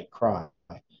midnight cry,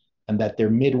 and that they're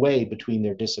midway between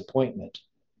their disappointment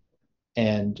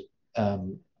and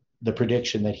the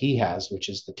prediction that he has, which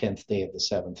is the 10th day of the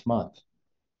 7th month.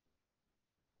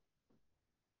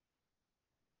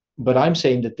 But I'm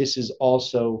saying that this is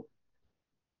also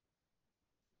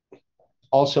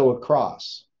a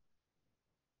cross,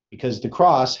 because the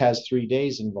cross has 3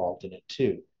 days involved in it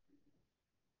too,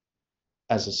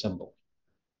 as a symbol,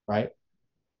 right?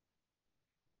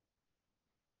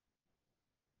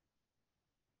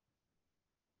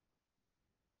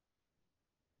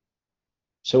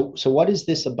 So what is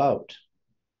this about?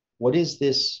 What is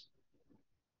this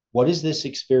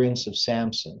experience of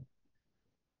Samson?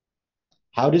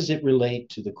 How does it relate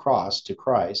to the cross, to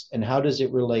Christ, and how does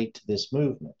it relate to this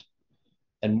movement?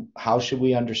 And how should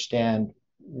we understand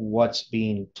what's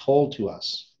being told to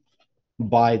us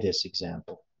by this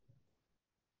example?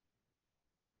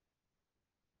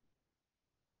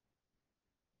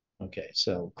 Okay,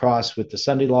 so cross with the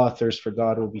Sunday law, thirst for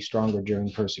God will be stronger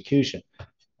during persecution.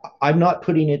 I'm not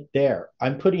putting it there.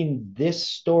 I'm putting this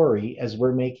story as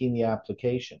we're making the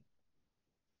application.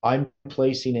 I'm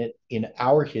placing it in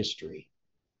our history,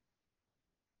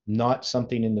 not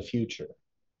something in the future.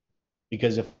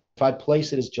 Because if I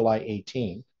place it as July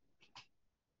 18,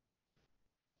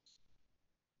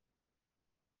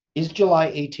 is July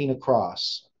 18 a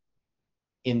cross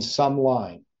in some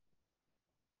line?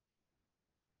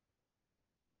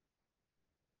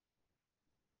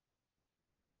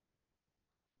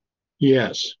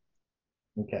 Yes.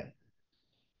 Okay.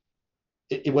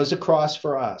 It was a cross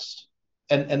for us.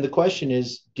 And the question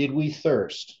is, did we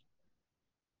thirst?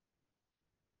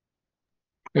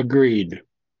 Agreed.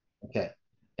 Okay.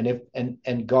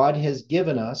 And God has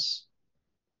given us,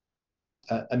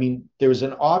 I mean, there was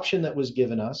an option that was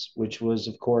given us, which was,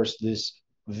 of course, this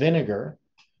vinegar,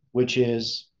 which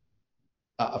is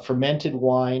a fermented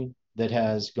wine that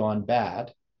has gone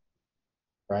bad,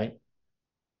 right?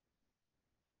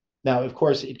 Now, of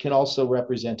course, it can also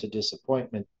represent a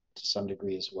disappointment to some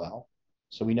degree as well.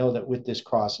 So we know that with this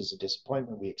cross as a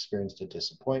disappointment, we experienced a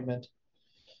disappointment.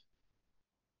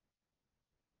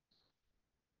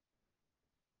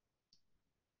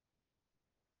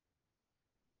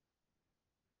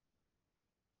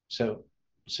 So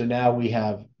now we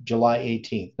have July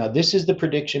 18th. Now, this is the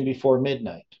prediction before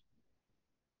midnight.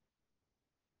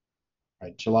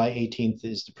 Right? July 18th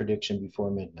is the prediction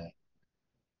before midnight.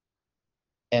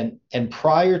 And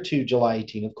prior to July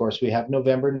 18th, of course, we have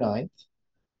November 9th.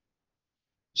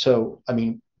 So, I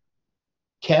mean,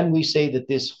 can we say that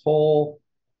this whole,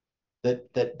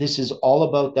 that this is all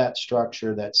about that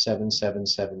structure, that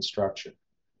 777 structure?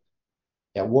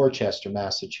 Yeah, Worcester,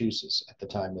 Massachusetts at the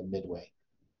time of Midway,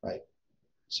 right?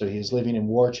 So he is living in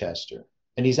Worcester,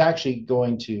 and he's actually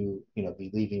going to,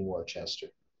 be leaving Worcester.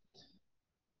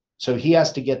 So he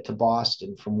has to get to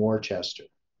Boston from Worcester.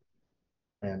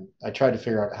 And I tried to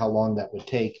figure out how long that would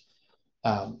take.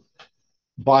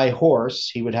 By horse,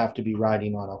 he would have to be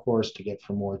riding on a horse to get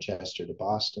from Worcester to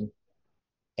Boston.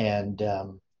 And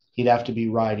he'd have to be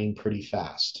riding pretty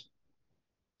fast.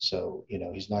 So,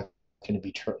 he's not going to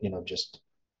be, just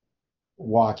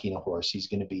walking a horse. He's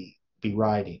going to be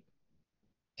riding.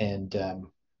 And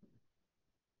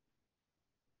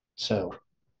so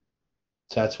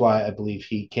that's why I believe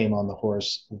he came on the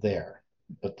horse there.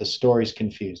 But the story's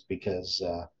confused because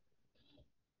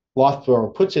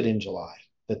Loughborough puts it in July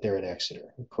that they're at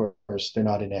Exeter. Of course, they're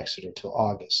not in Exeter till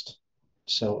August.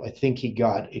 So I think he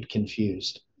got it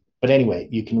confused. But anyway,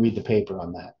 you can read the paper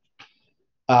on that.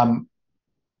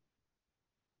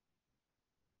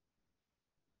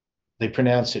 They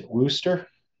pronounce it Worcester.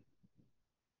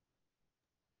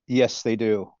 Yes, they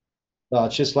do. Well,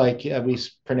 it's just like we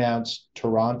pronounce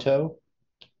Toronto,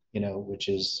 which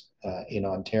is in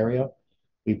Ontario.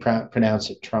 We pronounce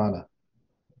it Trana.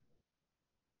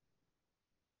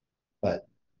 But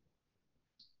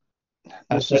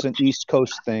this is an East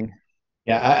Coast thing.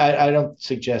 Yeah, I don't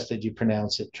suggest that you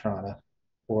pronounce it Trana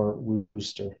or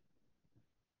Worcester.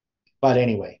 But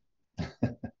anyway.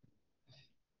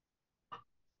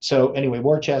 So anyway,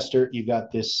 Worcester, you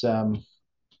got this.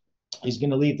 He's going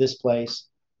to leave this place.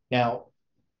 Now,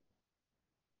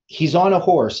 he's on a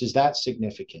horse. Is that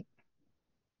significant?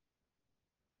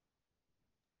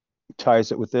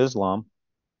 Ties it with Islam.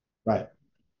 Right.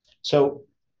 So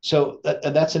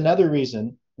that's another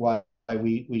reason why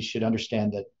we should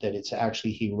understand that it's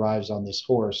actually he arrives on this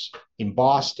horse in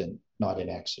Boston, not in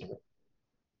Exeter.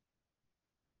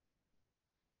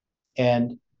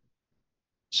 And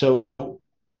so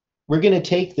we're going to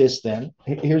take this then.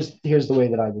 Here's the way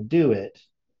that I would do it.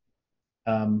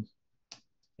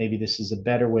 Maybe this is a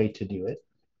better way to do it.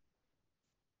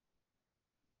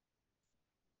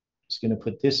 Just going to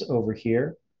put this over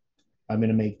here. I'm going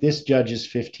to make this Judges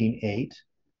 15:8,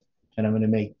 and I'm going to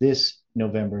make this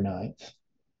November 9th.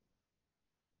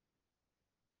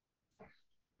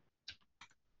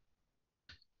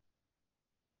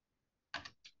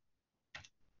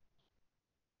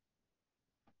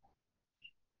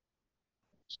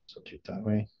 So do it that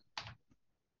way.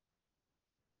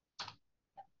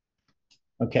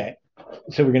 Okay,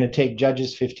 so we're going to take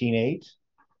Judges 15:8,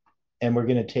 and we're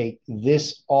going to take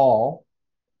this all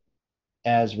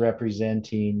as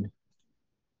representing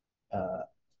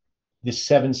this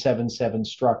 777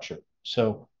 structure.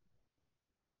 So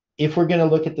if we're going to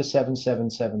look at the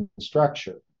 777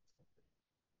 structure,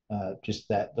 just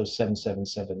those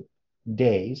 777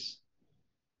 days,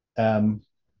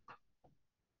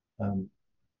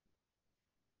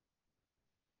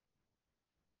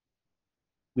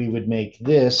 we would make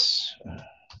this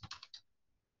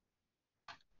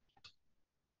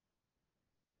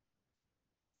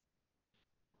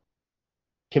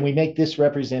can we make this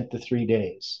represent the 3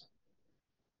 days?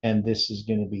 And this is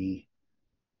going to be,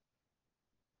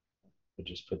 we'll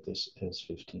just put this as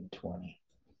 15:20.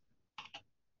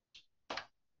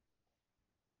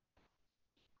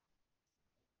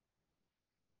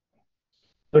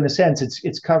 So in a sense,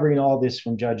 it's covering all this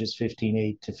from Judges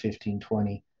 15:8 to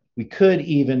 15:20. We could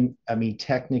even,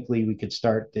 technically we could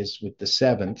start this with the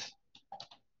 7th.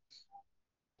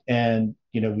 And,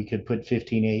 we could put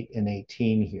 15:8 and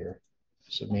 18 here.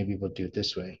 So maybe we'll do it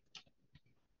this way.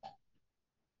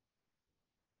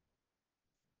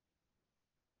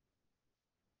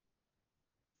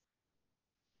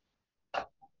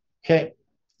 Okay.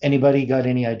 Anybody got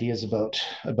any ideas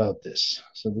about this?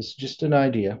 So this is just an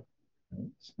idea.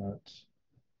 It's not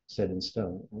set in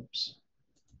stone. Oops.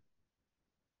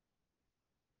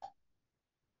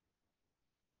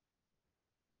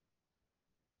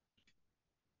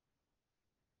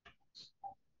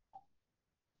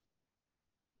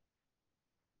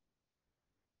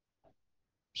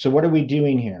 So what are we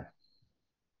doing here?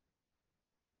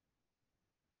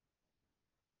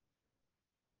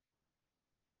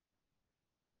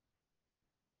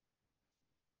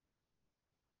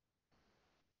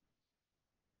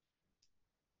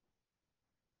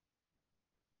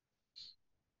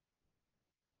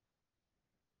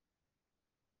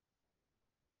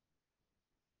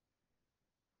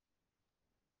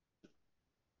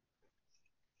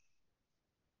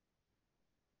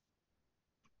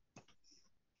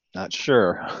 Not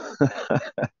sure.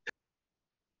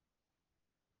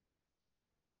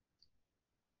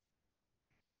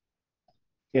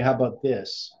 Okay, how about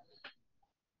this?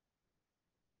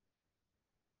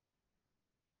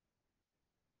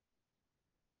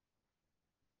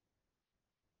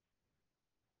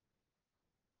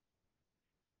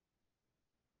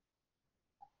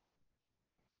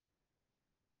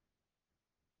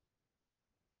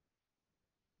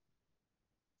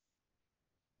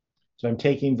 So I'm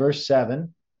taking verse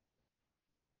 7,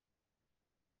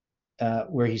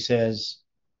 where he says,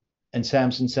 and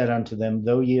Samson said unto them,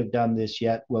 though ye have done this,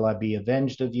 yet will I be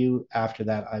avenged of you. After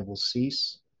that I will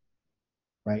cease.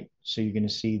 Right? So you're going to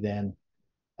see then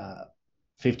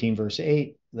 15 verse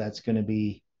 8, that's going to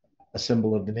be a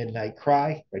symbol of the midnight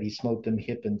cry, right? He smote them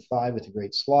hip and thigh with a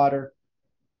great slaughter.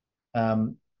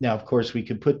 Now, of course, we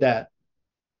could put that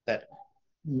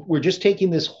we're just taking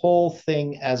this whole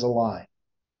thing as a line,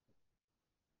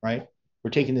 right? We're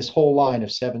taking this whole line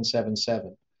of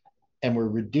 777 and we're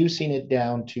reducing it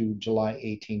down to July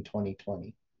 18,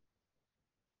 2020.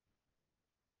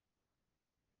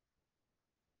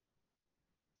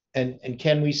 And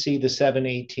can we see the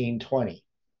 7/18/20,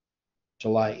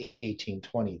 July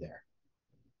 18/20 there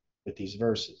with these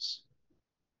verses?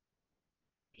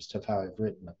 Just of how I've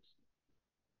written them.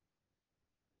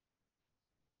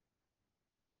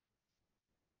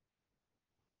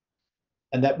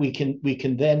 And that we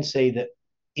can then say that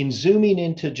in zooming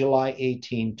into July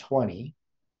 18/20,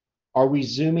 are we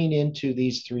zooming into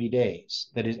these 3 days?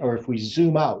 That is, or if we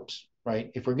zoom out,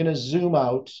 right? If we're going to zoom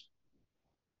out,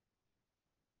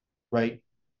 right,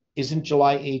 isn't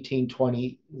July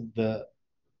 18/20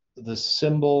 the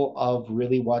symbol of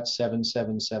really what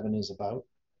 777 is about?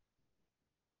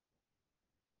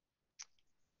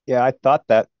 Yeah, I thought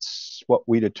that's what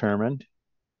we determined.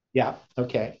 Yeah,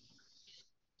 okay.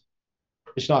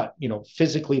 It's not,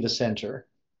 physically the center,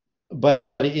 but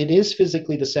it is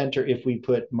physically the center if we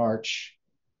put March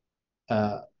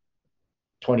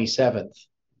 27th,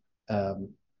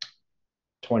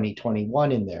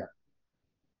 2021 in there.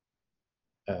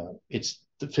 It's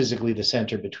physically the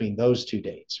center between those 2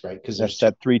 dates, right? Because that's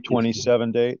that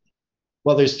 3/27 date.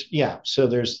 Well, there's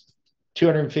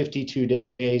 252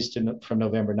 days from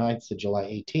November 9th to July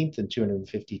 18th and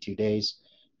 252 days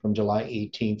from July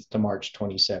 18th to March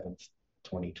 27th,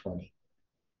 2020,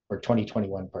 or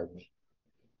 2021, pardon me.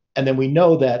 And then we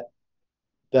know that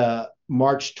the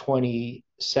March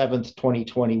 27th,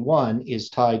 2021 is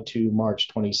tied to March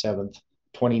 27th,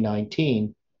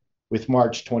 2019, with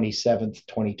March 27th,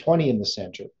 2020 in the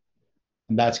center.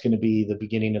 And that's going to be the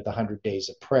beginning of the 100 days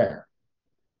of prayer,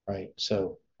 right?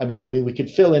 So, I mean, we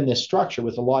could fill in this structure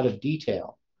with a lot of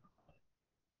detail.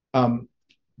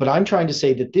 But I'm trying to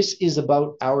say that this is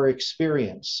about our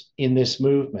experience in this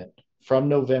movement from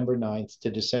November 9th to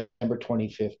December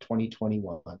 25th,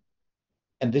 2021.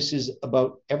 And this is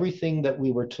about everything that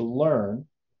we were to learn.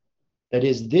 That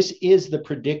is, this is the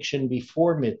prediction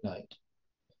before midnight.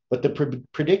 But the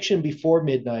prediction before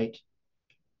midnight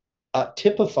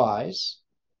typifies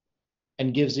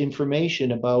and gives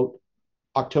information about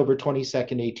October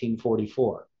 22nd,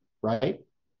 1844, right?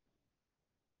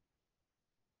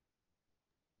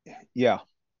 Yeah.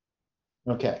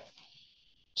 Okay.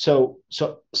 So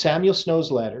Samuel Snow's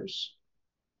letters.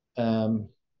 So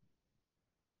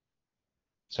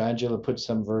Angela put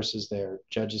some verses there.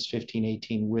 Judges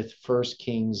 15:18 with 1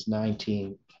 Kings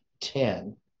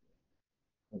 19:10.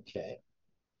 Okay.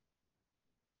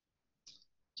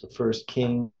 So 1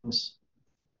 Kings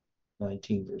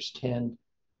 19 verse 10.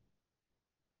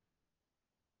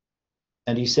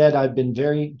 And he said, I've been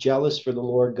very jealous for the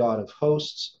Lord God of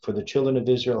hosts, for the children of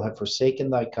Israel have forsaken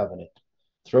thy covenant,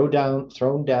 thrown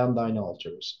down thine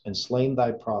altars, and slain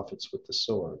thy prophets with the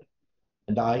sword.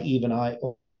 And I, even I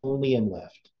only am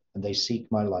left, and they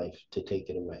seek my life to take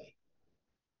it away.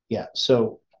 Yeah,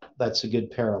 so that's a good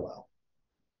parallel.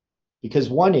 Because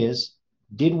one is,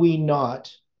 did we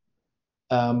not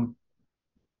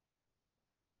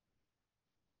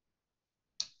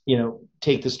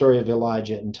take the story of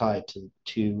Elijah and tie it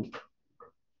to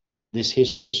this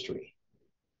history,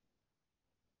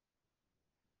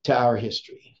 to our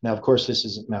history? Now, of course, this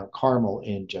isn't Mount Carmel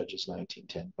in Judges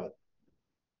 19:10, but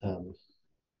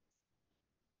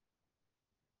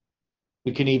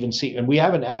we can even see, and we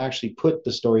haven't actually put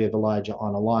the story of Elijah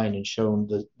on a line and shown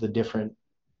the different,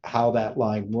 how that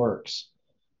line works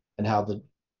and how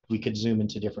we could zoom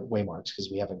into different waymarks because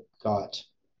we haven't got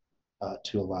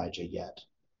to Elijah yet.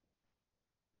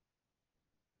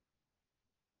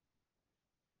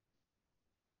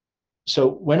 So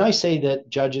when I say that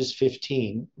Judges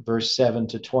 15, verse 7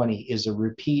 to 20 is a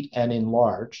repeat and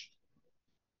enlarge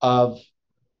of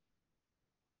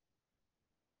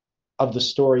the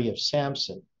story of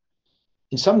Samson,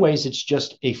 in some ways it's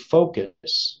just a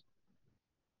focus.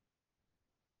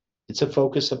 It's a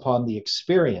focus upon the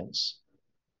experience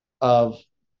of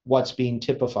what's being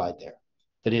typified there.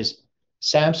 That is,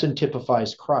 Samson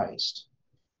typifies Christ.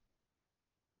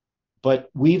 But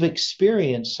we've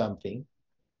experienced something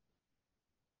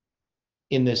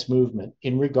in this movement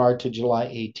in regard to July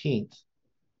 18th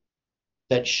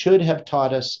that should have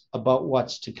taught us about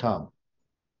what's to come.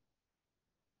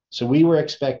 So we were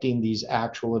expecting these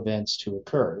actual events to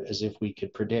occur as if we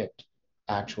could predict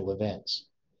actual events.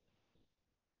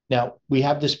 Now, we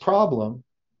have this problem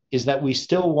is that we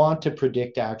still want to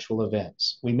predict actual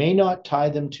events. We may not tie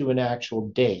them to an actual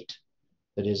date.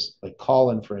 That is, like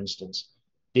Colin, for instance,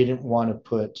 didn't want to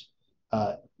put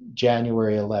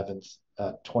January 11th,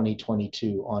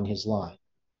 2022 on his line,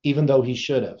 even though he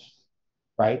should have,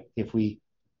 right? If we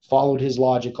followed his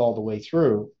logic all the way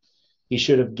through, he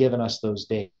should have given us those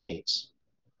dates,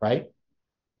 right?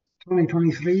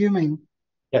 2023, you mean?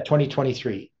 Yeah,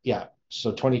 2023. Yeah.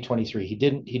 So 2023. He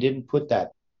didn't put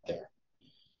that there.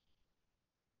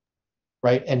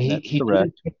 Right. And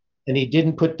he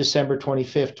didn't put December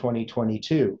 25th,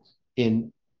 2022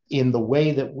 in the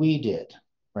way that we did,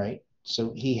 right?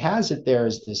 So he has it there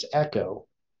as this echo.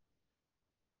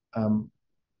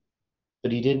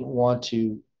 But he didn't want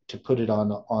to put it on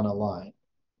a line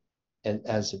and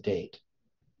as a date.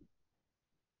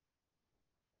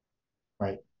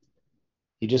 Right.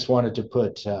 He just wanted to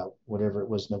put whatever it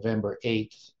was, November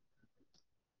 8th,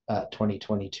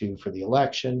 2022 for the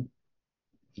election.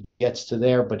 He gets to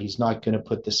there, but he's not going to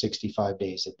put the 65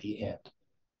 days at the end.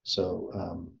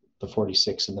 So the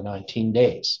 46 and the 19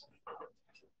 days.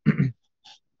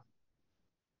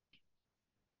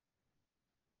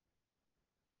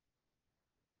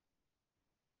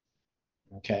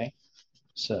 Okay,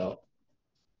 so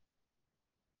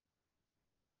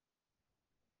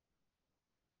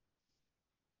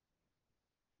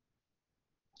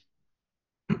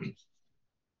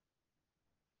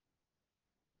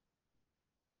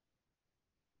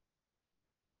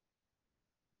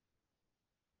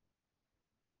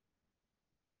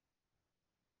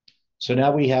so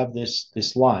now we have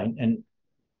this line, and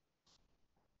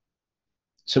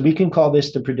so we can call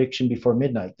this the prediction before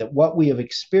midnight, that what we have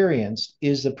experienced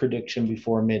is the prediction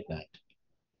before midnight.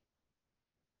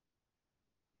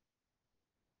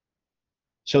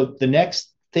 So the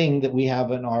next thing that we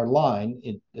have in our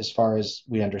line, as far as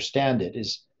we understand it,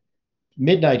 is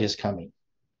midnight is coming.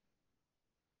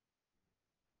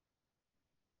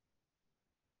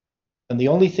 And the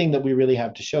only thing that we really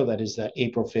have to show that is that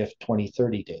April 5th,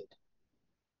 2030 date.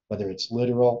 Whether it's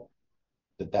literal,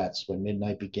 that's when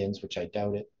midnight begins, which I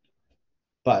doubt it.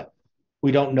 But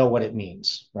we don't know what it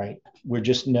means, right? We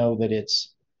just know that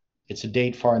it's a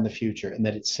date far in the future and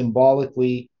that it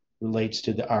symbolically relates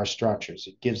to our structures.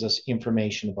 It gives us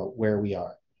information about where we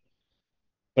are.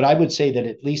 But I would say that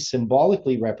at least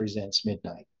symbolically represents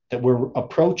midnight, that we're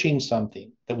approaching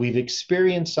something, that we've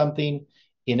experienced something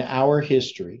in our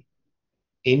history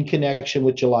in connection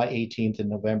with July 18th and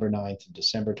November 9th and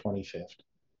December 25th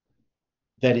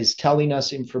that is telling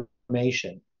us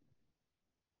information.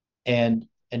 And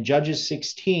Judges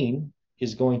 16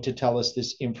 is going to tell us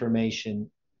this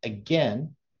information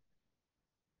again,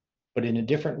 but in a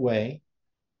different way.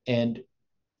 And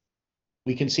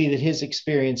we can see that his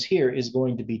experience here is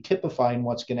going to be typifying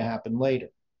what's going to happen later,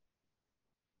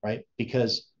 right?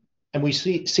 Because, and we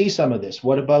see some of this.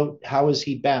 What about, how is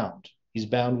he bound? He's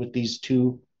bound with these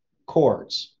two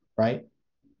cords, right?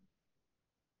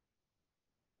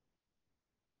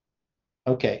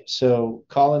 Okay, so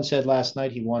Colin said last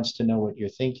night he wants to know what you're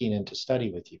thinking and to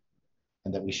study with you,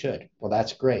 and that we should. Well,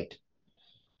 that's great.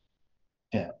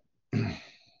 Yeah.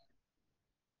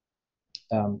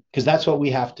 Because that's what we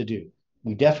have to do.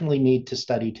 We definitely need to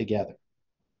study together.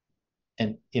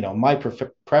 And, my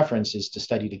preference is to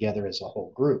study together as a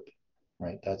whole group,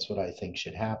 right? That's what I think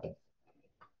should happen.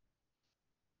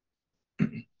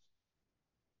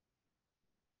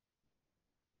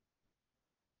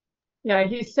 Yeah,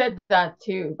 he said that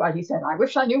too, but he said, I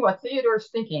wish I knew what Theodore's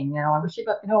thinking. I wish he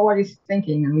got to know what he's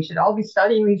thinking, and we should all be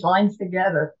studying these lines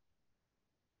together.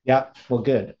 Yeah, well,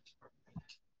 good.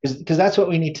 Because that's what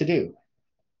we need to do.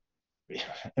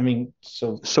 I mean,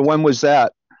 so when was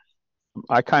that?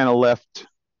 I kind of left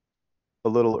a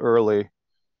little early.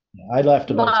 I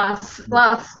left about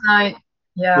last night.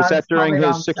 Yeah. Was that during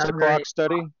his 6 o'clock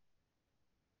study?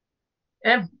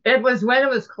 It was when it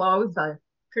was closed. I'm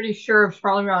pretty sure it was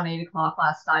probably around 8 o'clock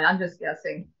last night. I'm just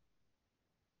guessing.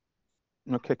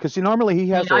 Okay, because normally he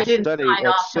has a study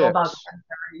at 6. About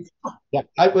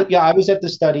yeah, I was at the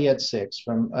study at 6.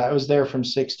 I was there from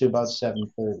 6 to about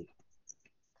 7:30.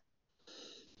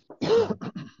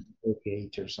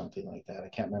 8 or something like that. I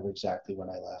can't remember exactly when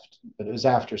I left, but it was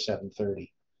after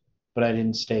 7:30. But I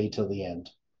didn't stay till the end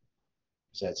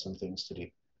because I had some things to do.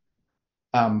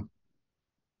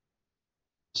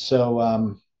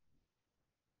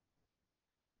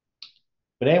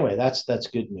 But anyway, that's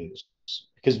good news,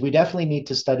 because we definitely need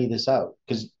to study this out,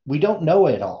 because we don't know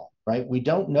it all. right? We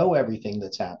don't know everything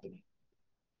that's happening,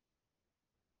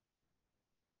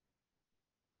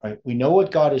 right? We know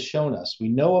what God has shown us. We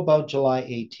know about July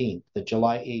 18th, that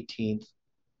July 18th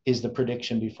is the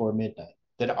prediction before midnight,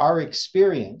 that our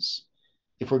experience,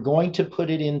 if we're going to put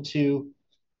it into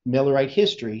Millerite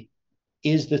history,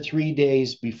 is the 3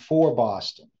 days before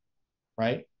Boston,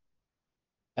 right?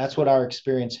 That's what our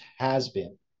experience has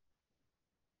been.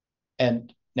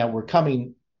 And now we're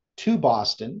coming to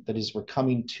Boston, that is, we're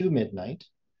coming to midnight,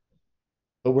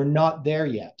 but we're not there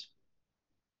yet.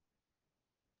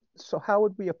 So how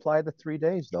would we apply the 3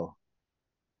 days though?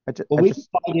 Well, we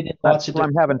applied it in lots of what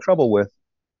I'm having trouble with.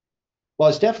 Well,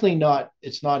 it's definitely not,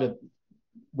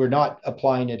 we're not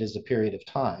applying it as a period of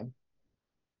time.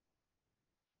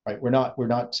 Right. We're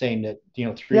not saying that,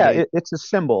 3 days. It's a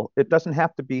symbol. It doesn't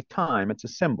have to be time. It's a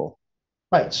symbol.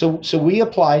 Right. So we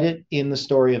applied it in the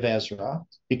story of Ezra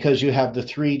because you have the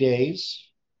 3 days,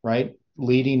 right,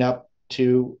 leading up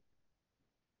to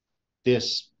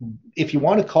this, if you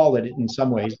want to call it in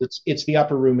some ways, it's the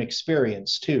upper room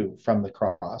experience too from the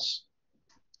cross,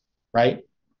 right?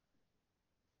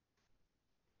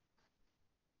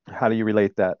 How do you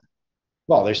relate that?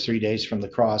 Well, there's 3 days from the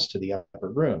cross to the upper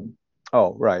room.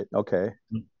 Oh, right. Okay.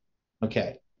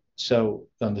 Okay. So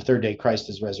on the third day, Christ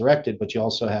is resurrected, but you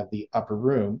also have the upper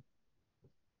room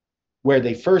where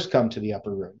they first come to the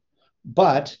upper room.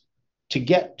 But to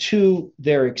get to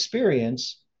their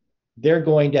experience, they're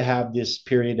going to have this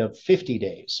period of 50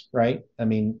 days, right? I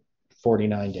mean,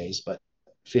 49 days, but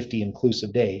 50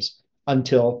 inclusive days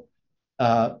until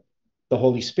the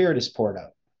Holy Spirit is poured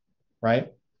out,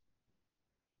 right?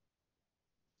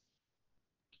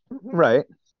 Right.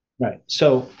 Right.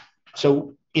 So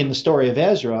in the story of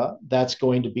Ezra, that's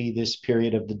going to be this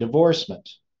period of the divorcement,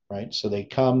 right? So they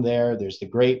come there, there's the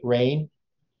great rain,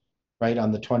 right,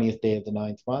 on the 20th day of the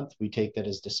 9th month. We take that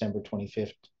as December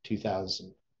 25th,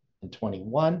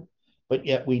 2021. But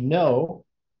yet we know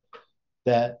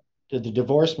that the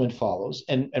divorcement follows,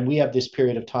 and we have this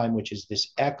period of time, which is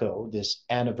this echo, this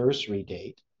anniversary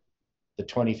date, the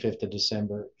 25th of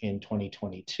December in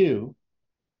 2022,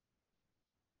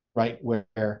 right, where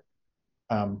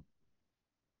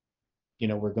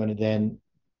we're going to then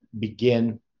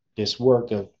begin this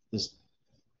work of this,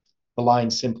 the line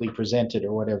simply presented,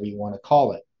 or whatever you want to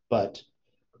call it, but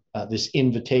this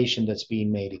invitation that's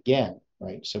being made again,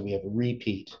 right? So we have a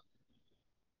repeat.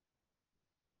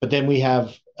 But then we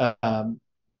have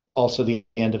also the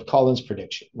end of Colin's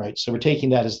prediction, right? So we're taking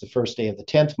that as the first day of the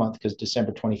 10th month because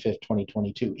December 25th,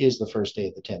 2022 is the first day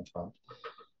of the 10th month.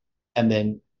 And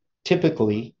then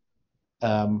typically,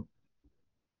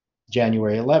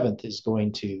 January 11th is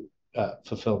going to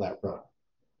fulfill that role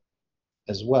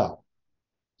as well.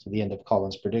 So the end of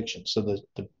Colin's prediction. So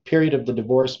the period of the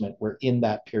divorcement, we're in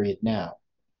that period now.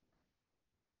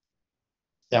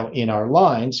 Now, in our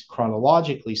lines,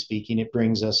 chronologically speaking, it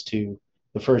brings us to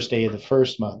the first day of the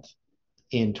first month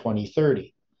in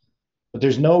 2030. But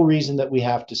there's no reason that we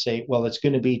have to say, well, it's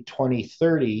going to be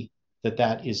 2030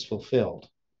 that is fulfilled.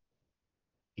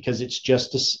 Because it's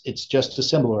just a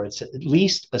symbol, or it's at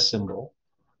least a symbol,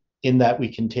 in that we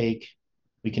can tie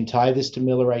this to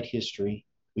Millerite history,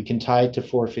 we can tie it to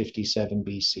 457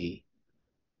 BC.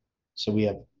 So we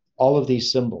have all of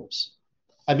these symbols.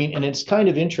 I mean, and it's kind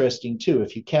of interesting too,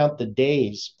 if you count the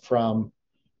days from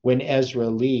when Ezra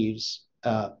leaves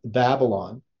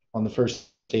Babylon on the first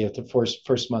day of the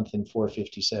first month in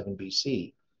 457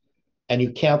 BC, and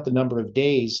you count the number of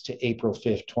days to April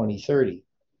 5th, 2030,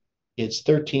 it's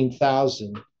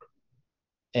 13,000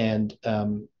 and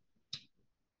not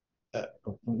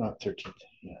 13,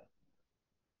 yeah.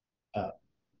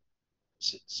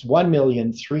 It's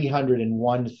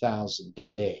 1,301,000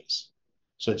 days.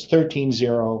 So it's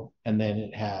 13,000, and then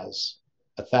it has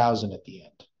 1,000 at the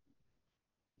end.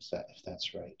 If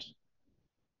that's right.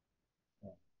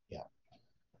 Yeah.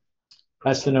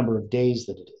 That's the number of days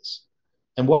that it is.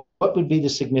 And what would be the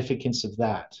significance of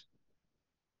that?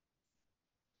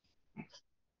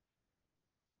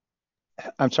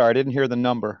 I'm sorry, I didn't hear the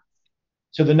number.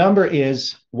 So the number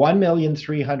is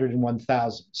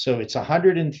 1,301,000. So it's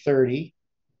 130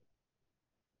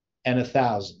 and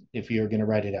 1,000 if you're going to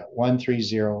write it out.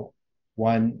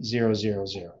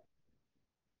 130,1000.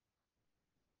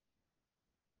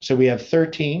 So we have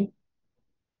 13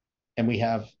 and we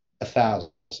have 1,000.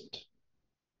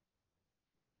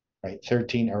 Right?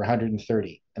 13 or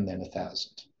 130 and then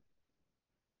 1,000.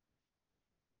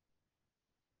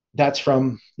 That's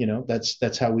from,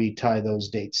 that's how we tie those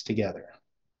dates together.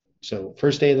 So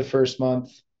first day of the first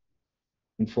month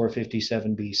in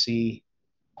 457 BC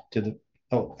to the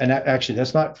Oh, and actually,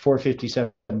 that's not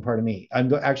 457. Pardon me.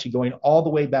 I'm actually going all the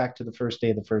way back to the first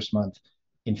day of the first month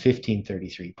in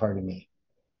 1533. Pardon me.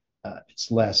 It's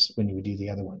less when you would do the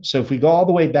other one. So if we go all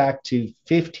the way back to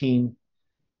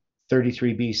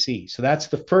 1533 BC, so that's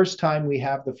the first time we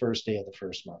have the first day of the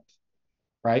first month,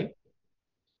 right?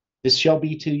 This shall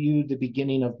be to you the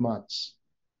beginning of months.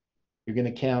 You're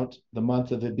going to count the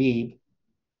month of Abib,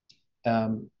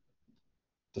 the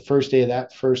first day of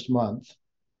that first month,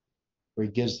 where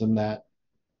he gives them that.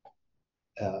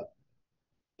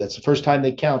 That's the first time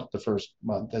they count the first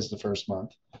month as the first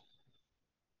month.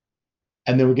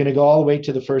 And then we're going to go all the way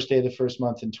to the first day of the first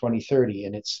month in 2030.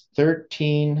 And it's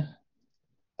 13,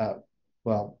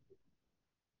 well,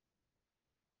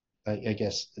 I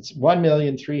guess it's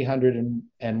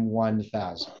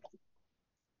 1,301,000.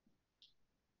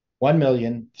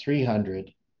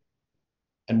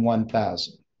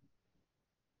 1,301,000.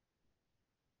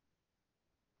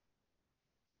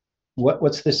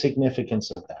 What's the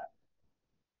significance of that?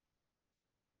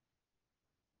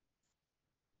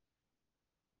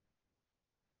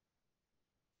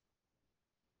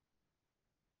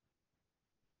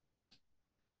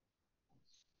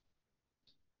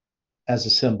 As a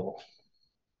symbol.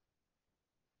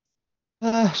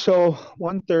 So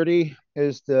 130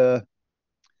 is the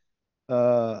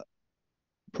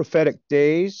prophetic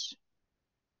days.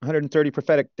 130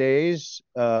 prophetic days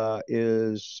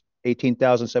is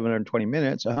 18,720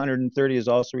 minutes. 130 is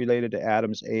also related to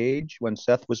Adam's age when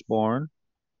Seth was born.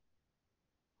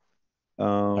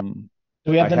 So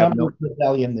we have the number of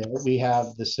rebellion there. We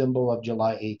have the symbol of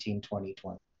July 18,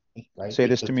 2020. Right? Say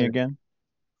this to me again.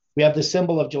 We have the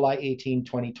symbol of July 18,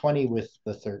 2020 with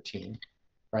the 13,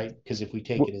 right? Because if we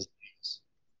take it as days.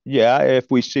 Yeah, if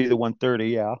we see the 130,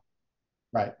 yeah.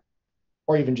 Right.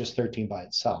 Or even just 13 by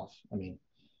itself. I mean,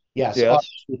 yes.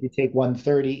 If you take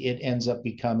 130, it ends up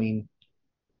becoming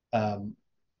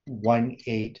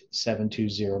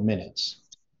 18720 minutes.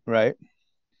 Right.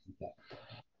 Okay.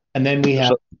 And then we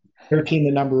have 13,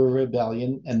 the number of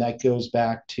rebellion, and that goes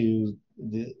back to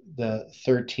the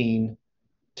 13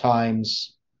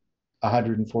 times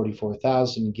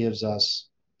 144,000 gives us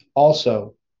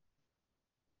also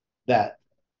that,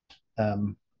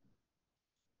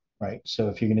 right? So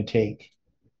if you're going to take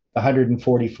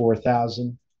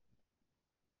 144,000,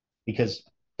 because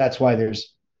that's why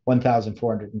there's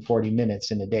 1,440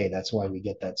 minutes in a day. That's why we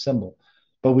get that symbol.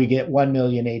 But we get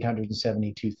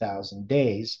 1,872,000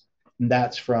 days. And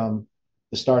that's from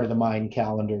the start of the Mayan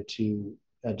calendar to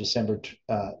December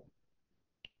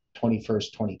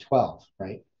 21st, 2012,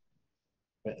 right?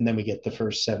 And then we get the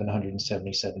first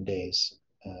 777 days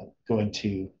going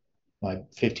to my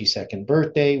 52nd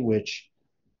birthday, which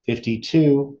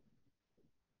 52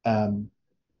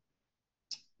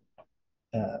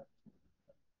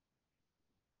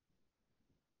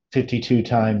 52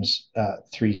 times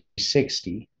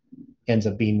 360 ends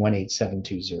up being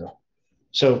 18720.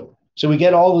 So we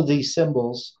get all of these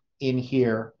symbols in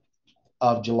here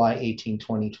of July 18,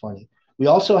 2020. We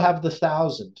also have the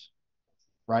 1,000,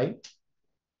 right?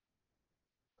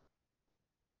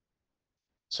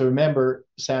 So remember,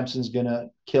 Samson's going to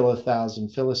kill 1,000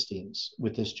 Philistines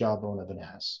with this jawbone of an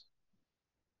ass.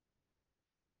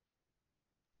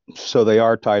 So they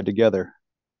are tied together.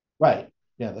 Right.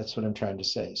 Yeah, that's what I'm trying to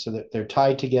say. So that they're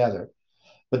tied together.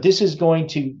 But this is going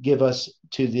to give us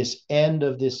to this end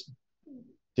of this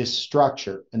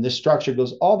structure. And this structure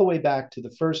goes all the way back to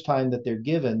the first time that they're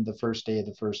given the first day of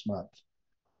the first month.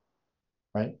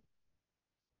 Right?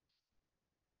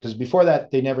 Because before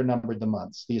that, they never numbered the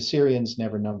months. The Assyrians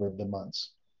never numbered the months.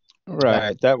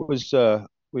 Right. That was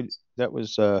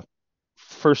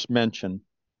first mention,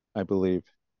 I believe.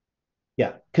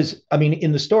 Yeah, because I mean,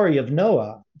 in the story of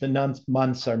Noah, the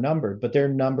months are numbered, but they're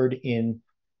numbered in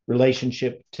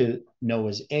relationship to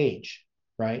Noah's age,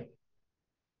 right?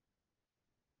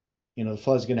 You know, the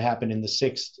flood's going to happen in the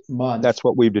 6th month. That's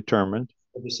what we've determined.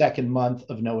 The 2nd month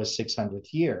of Noah's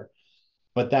 600th year.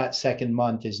 But that 2nd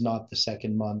month is not the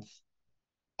 2nd month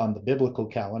on the biblical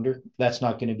calendar. That's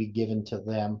not going to be given to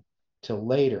them till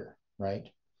later, right?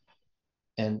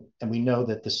 And we know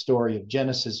that the story of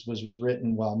Genesis was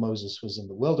written while Moses was in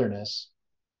the wilderness,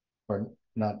 or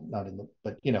not in the,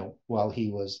 but you know, while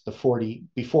he was before he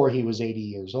was 80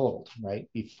 years old, right?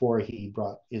 Before he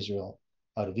brought Israel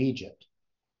out of Egypt.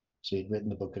 So he'd written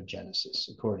the book of Genesis,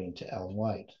 according to Ellen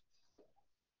White.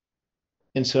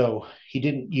 And so he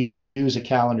didn't use a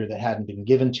calendar that hadn't been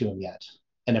given to him yet.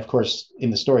 And of course,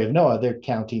 in the story of Noah, they're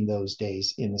counting those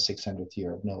days in the 600th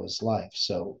year of Noah's life.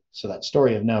 So that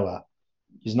story of Noah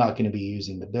is not going to be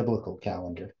using the biblical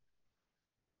calendar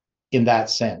in that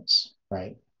sense,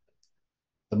 right?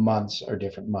 the months are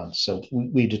different months. So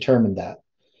we determined that.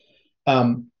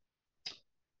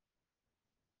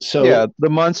 So yeah, the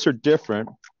months are different,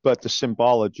 but the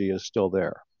symbology is still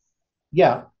there.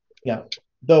 yeah.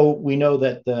 Though we know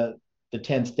that the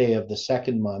 10th day of the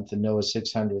second month in Noah's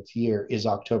 600th year is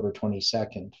October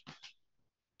 22nd,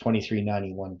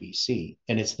 2391 BC,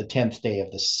 and it's the 10th day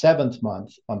of the seventh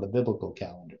month on the biblical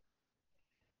calendar.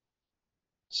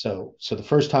 So the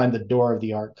first time the door of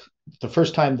the ark, the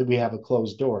first time that we have a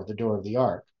closed door, the door of the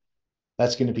ark,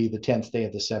 that's going to be the 10th day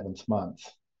of the seventh month,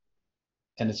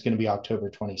 and it's going to be October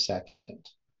 22nd.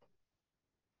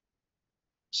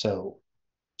 So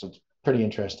it's pretty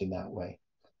interesting that way.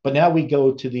 But now we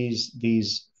go to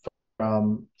these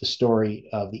from the story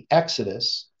of the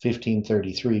Exodus,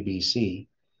 1533 BC,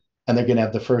 and they're going to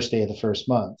have the first day of the first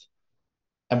month.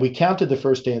 And we counted the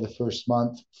first day of the first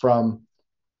month from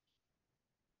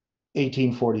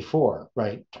 1844,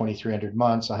 right? 2,300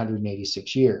 months,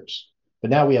 186 years.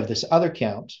 But now we have this other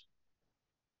count,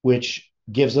 which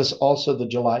gives us also the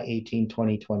July 18,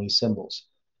 2020 symbols.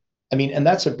 I mean, and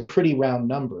that's a pretty round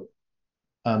number.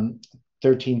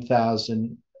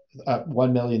 13,000,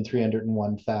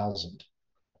 1,301,000.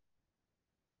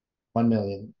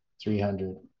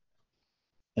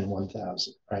 1,301,000,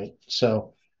 right?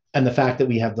 So, and the fact that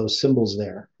we have those symbols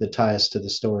there that tie us to the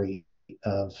story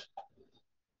of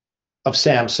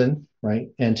Samson, right,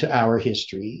 and to our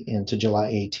history and to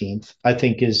July 18th, I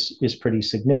think is pretty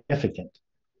significant.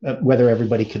 Whether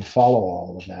everybody can follow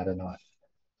all of that or not.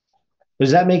 Does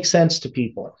that make sense to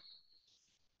people?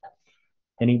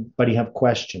 Anybody have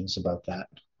questions about that?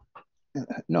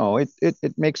 No, it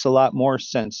makes a lot more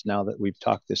sense now that we've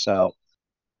talked this out.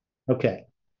 Okay.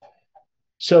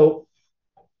 So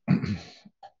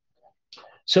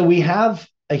we have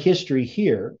a history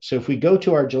here. So if we go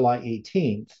to our July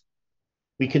 18th,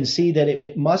 we can see that it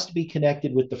must be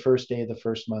connected with the first day of the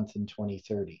first month in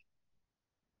 2030.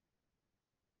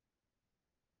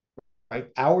 Right?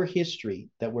 Our history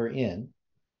that we're in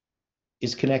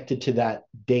is connected to that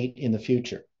date in the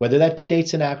future. Whether that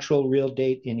date's an actual real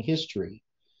date in history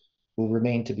will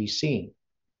remain to be seen.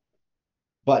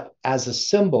 But as a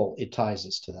symbol, it ties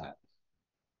us to that.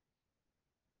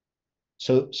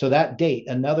 So that date,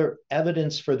 another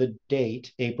evidence for the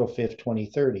date, April 5th,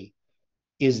 2030,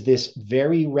 is this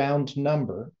very round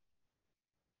number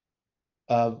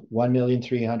of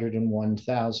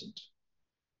 1,301,000.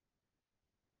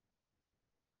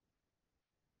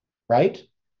 Right?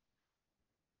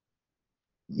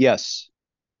 Yes.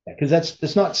 Because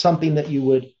that's not something that you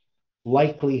would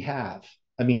likely have.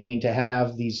 I mean, to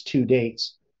have these two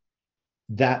dates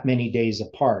that many days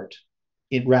apart,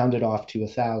 it rounded off to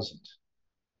 1,000.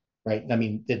 Right? I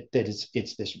mean,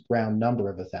 it's this round number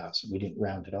of 1,000. We didn't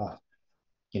round it off.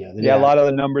 Yeah, a lot of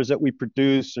the numbers that we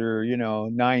produce are,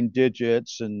 9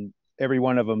 digits, and every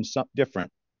one of them different.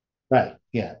 Right.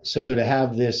 Yeah. So to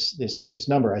have this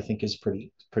number, I think, is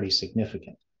pretty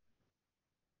significant.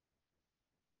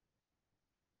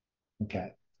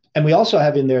 Okay. And we also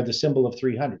have in there the symbol of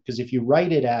 300, because if you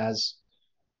write it as,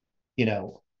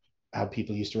 how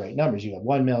people used to write numbers, you have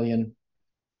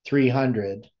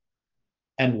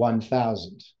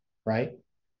 1,301,000, right?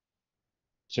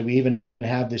 So we even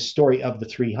have this story of the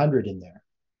 300 in there.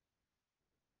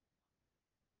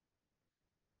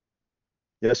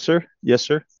 Yes, sir. Yes,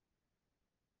 sir.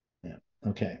 Yeah.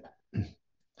 Okay.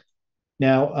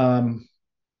 Now,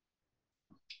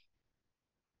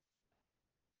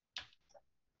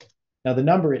 the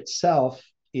number itself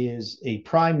is a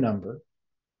prime number,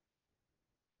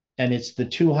 and it's the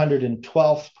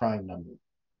 212th prime number.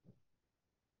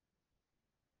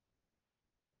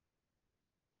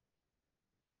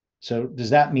 So does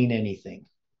that mean anything?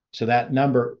 So that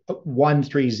number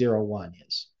 1301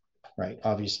 is, right?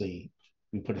 Obviously,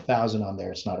 we put 1,000 on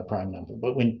there, it's not a prime number.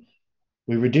 But when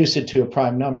we reduce it to a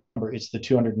prime number, it's the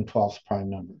 212th prime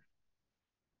number.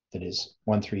 That is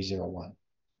 1301.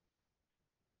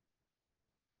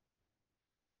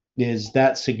 Is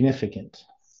that significant?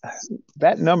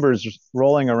 That number is just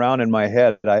rolling around in my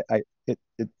head.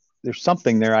 There's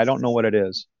something there. I don't know what it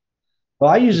is.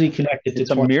 Well, I usually connect it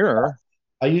to a mirror.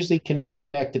 I usually connect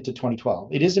it to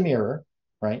 2012. It is a mirror,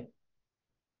 right?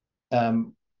 I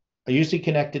usually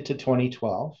connect it to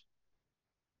 2012.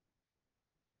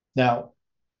 Now,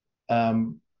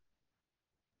 that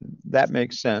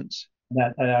makes sense.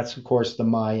 That's of course the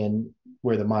Mayan,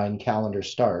 where the Mayan calendar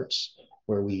starts,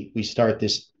 where we start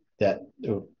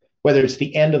whether it's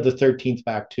the end of the 13th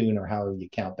Baktun or however you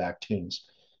count Baktuns,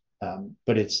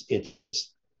 but it's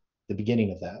the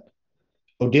beginning of that.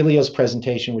 Odilio's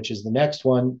presentation, which is the next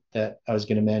one that I was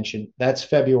going to mention, that's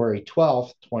February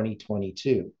 12th,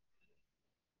 2022.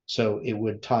 So it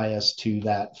would tie us to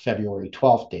that February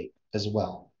 12th date as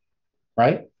well,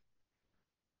 right?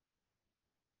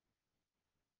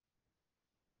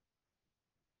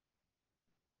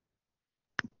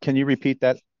 Can you repeat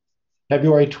that?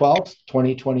 February 12th,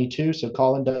 2022. So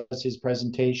Colin does his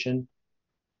presentation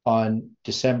on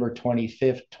December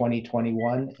 25th,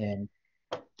 2021, and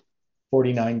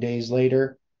 49 days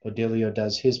later, Odilio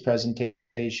does his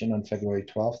presentation on February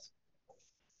 12th.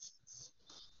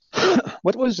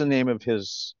 What was the name of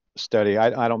his study?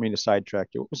 I don't mean to sidetrack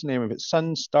you. What was the name of it?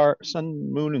 Sun,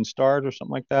 Moon, and Stars, or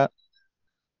something like that?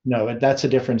 No, that's a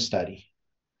different study.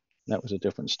 That was a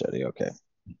different study. Okay.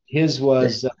 His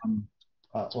was,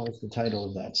 what was the title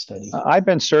of that study? I've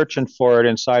been searching for it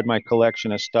inside my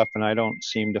collection of stuff, and I don't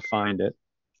seem to find it.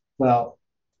 Well,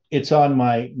 it's on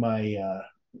my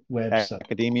website.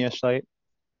 Academia site?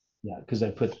 Yeah, because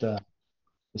I put the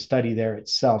study there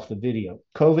itself, the video.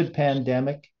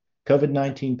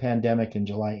 COVID-19 pandemic in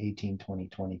July 18,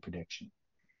 2020 prediction.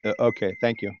 Okay,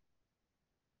 thank you.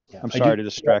 Yeah, I'm sorry to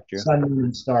distract you. Sun, Moon,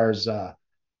 and Stars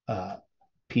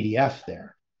PDF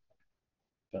there,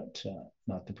 but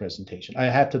not the presentation. I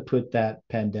had to put that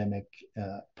pandemic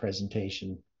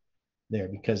presentation there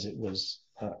because it was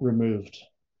removed.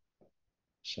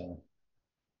 So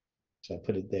I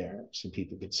put it there so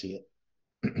people could see it.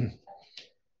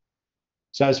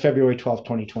 So that was February 12th,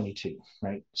 2022,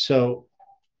 right? So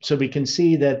we can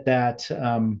see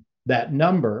that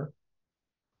number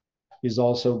is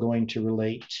also going to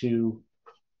relate to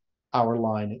our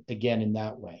line again in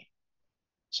that way.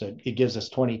 So it gives us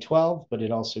 2012, but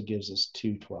it also gives us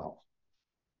 212.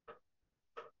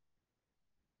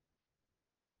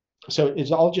 So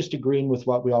it's all just agreeing with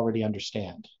what we already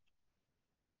understand.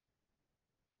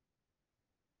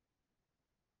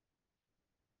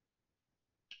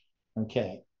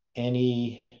 Okay,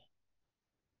 any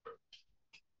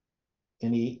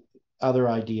other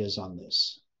ideas on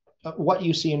this? What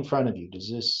you see in front of you,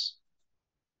 does this,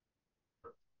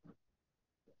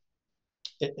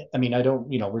 I mean, I don't,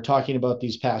 we're talking about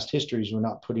these past histories, we're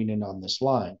not putting it on this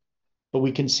line, but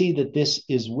we can see that this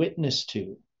is witnessed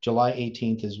to, July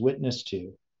 18th is witnessed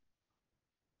to,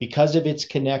 because of its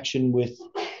connection with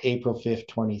April 5th,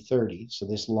 2030. So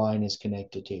this line is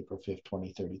connected to April 5th,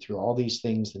 2030 through all these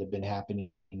things that have been happening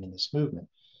in this movement.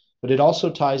 But it also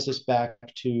ties us back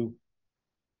to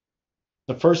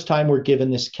the first time we're given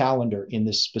this calendar in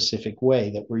this specific way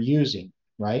that we're using,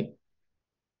 right?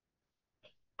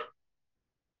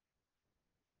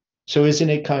 So isn't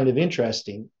it kind of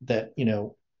interesting that,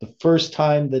 the first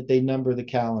time that they number the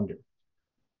calendar,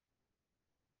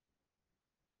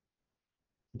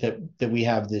 that we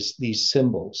have these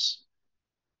symbols,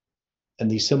 and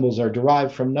these symbols are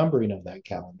derived from numbering of that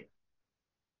calendar,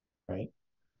 right?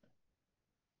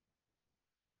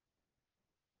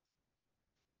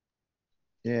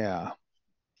 Yeah,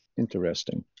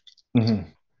 interesting. Mm-hmm.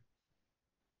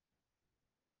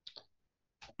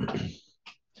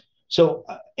 So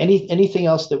anything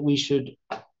else that we should,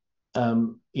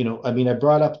 I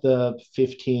brought up the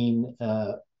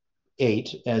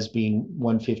 15:8 as being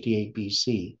 158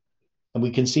 BC, and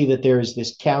we can see that there is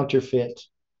this counterfeit,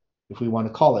 if we want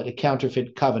to call it a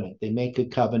counterfeit covenant. They make a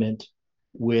covenant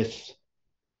with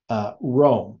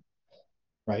Rome,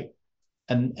 right?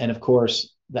 And of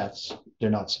course, they're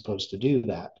not supposed to do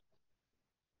that,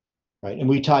 right? And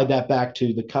we tied that back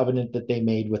to the covenant that they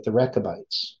made with the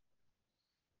Rechabites,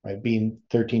 right, being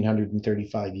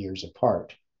 1,335 years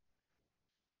apart.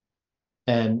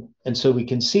 And so we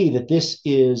can see that this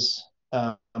is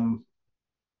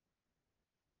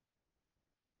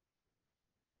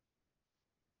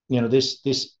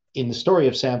this in the story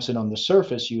of Samson, on the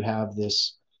surface, you have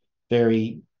this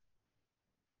very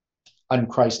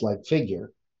unchrist-like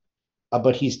figure,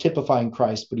 but he's typifying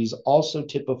Christ, but he's also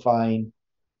typifying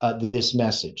this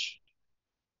message.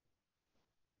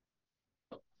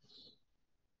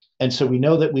 And so we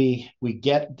know that we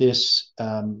get this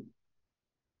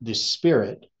this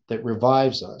spirit that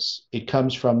revives us. It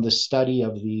comes from the study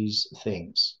of these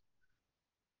things,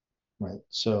 right?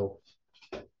 So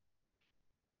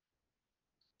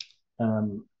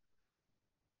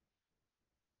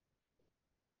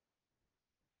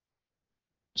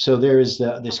there is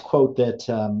this quote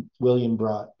that William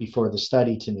brought before the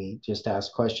study to me, just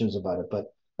asked questions about it. But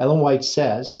Ellen White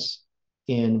says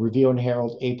in Review and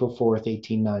Herald, April 4th,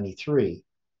 1893,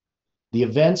 the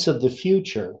events of the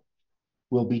future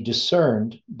will be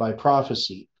discerned by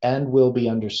prophecy and will be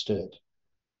understood.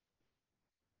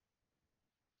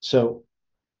 So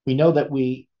we know that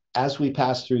as we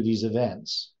pass through these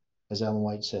events, as Ellen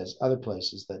White says, other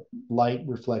places, that light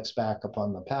reflects back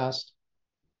upon the past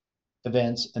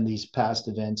events, and these past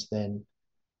events then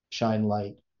shine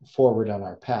light forward on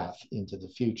our path into the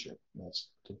future. That's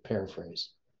to paraphrase.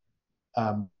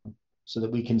 So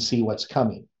that we can see what's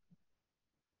coming.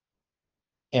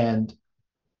 And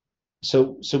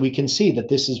so we can see that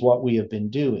this is what we have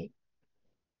been doing.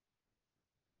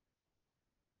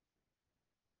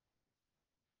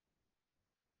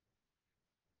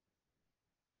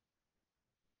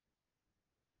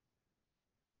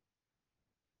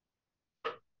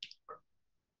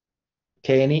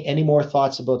 Okay, any more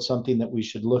thoughts about something that we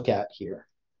should look at here?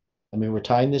 I mean, we're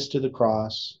tying this to the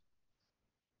cross.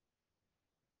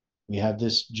 We have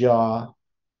this jaw.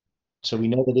 So we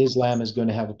know that Islam is going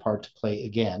to have a part to play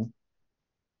again.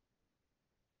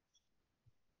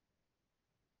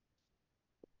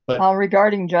 But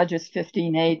regarding Judges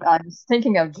 15:8, I was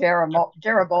thinking of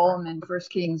Jeroboam in 1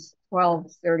 Kings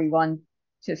 12:31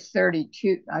 to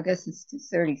 32. I guess it's to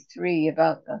 33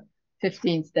 about the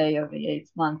 15th day of the 8th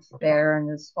month there and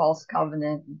this false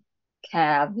covenant and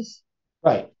calves.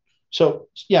 right. So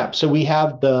yeah, so we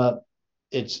have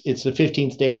it's the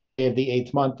 15th day of the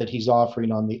 8th month that he's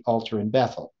offering on the altar in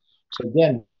Bethel. So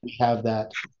again, we have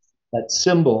that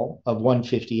symbol of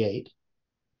 158.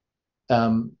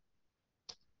 And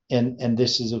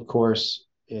this is, of course,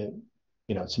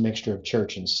 it's a mixture of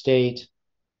church and state.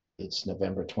 It's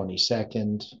November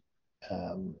 22nd.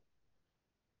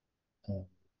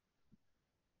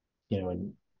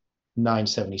 In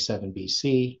 977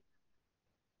 BC.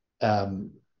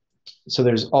 So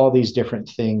there's all these different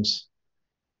things.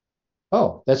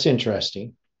 Oh, that's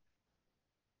interesting.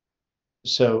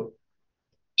 So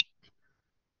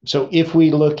if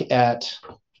we look at,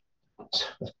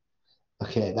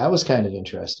 okay, that was kind of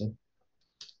interesting.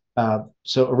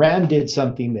 So Aram did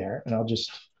something there, and I'll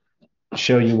just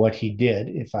show you what he did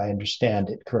if I understand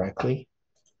it correctly.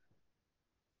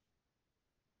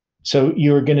 So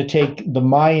you're going to take the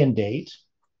Mayan date,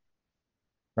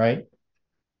 right?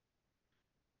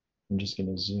 I'm just going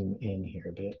to zoom in here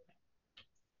a bit.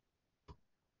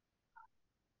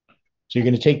 So you're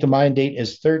going to take the Mayan date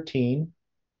as 13,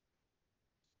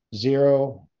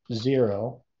 0,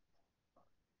 0,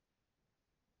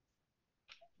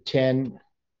 10,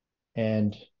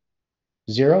 and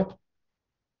 0.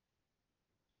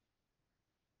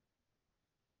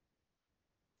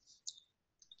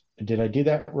 Did I do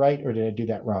that right or did I do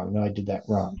that wrong? No, I did that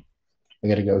wrong. I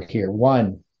got to go here.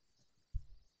 1,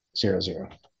 0, 0.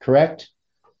 Correct?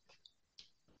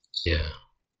 Yeah.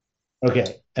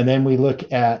 Okay. And then we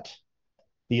look at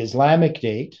the Islamic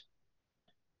date.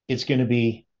 It's going to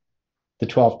be the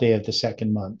 12th day of the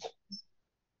second month.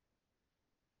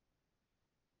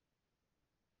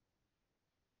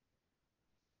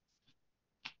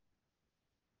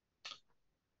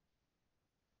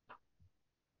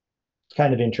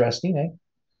 Kind of interesting, eh?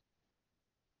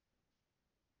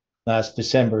 Last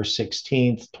December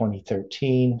 16th,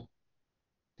 2013.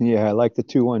 Yeah, I like the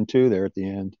 212 there at the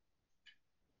end.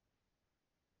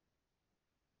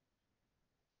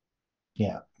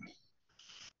 Yeah.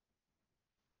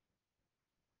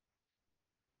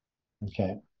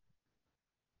 Okay.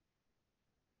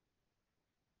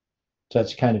 So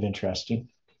that's kind of interesting.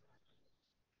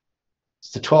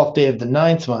 It's the 12th day of the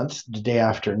 9th month, the day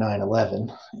after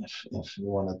 9/11, if you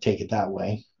want to take it that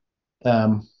way.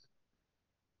 So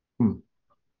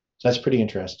that's pretty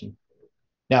interesting.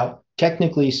 Now,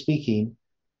 technically speaking,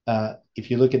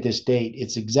 if you look at this date,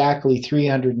 it's exactly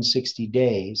 360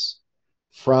 days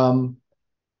from,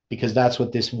 because that's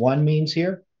what this 1 means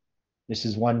here. This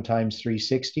is 1 times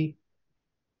 360,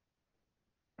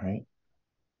 right?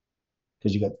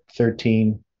 Because you got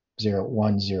 13, 0,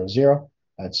 1, 0, 0.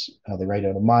 That's how they write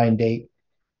out a Mayan date.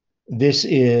 This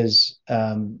is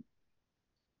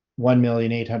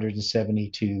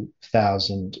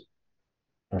 1,872,000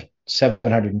 or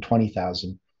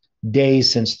 720,000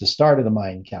 days since the start of the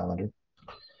Mayan calendar.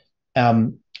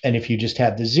 And if you just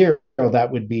had the 0,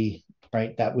 that would be,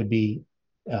 right, that would be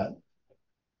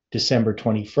December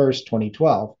 21st,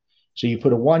 2012. So you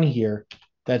put a 1 here,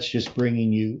 that's just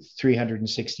bringing you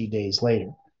 360 days later,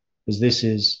 because this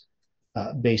is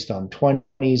based on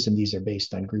 20s, and these are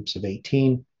based on groups of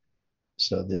 18.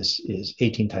 So this is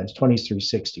 18 times 20 is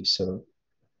 360. So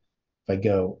if I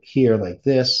go here like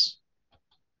this,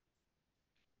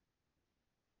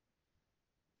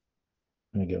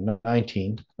 I'm going to go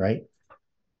 19, right?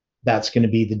 That's going to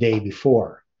be the day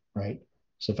before, right?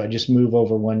 So if I just move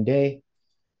over 1 day,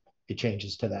 it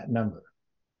changes to that number,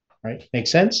 right? Make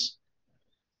sense?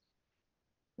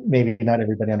 Maybe not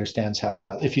everybody understands how.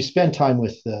 If you spend time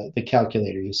with the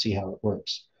calculator, you'll see how it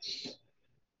works.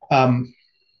 So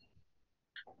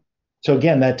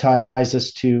again, that ties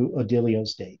us to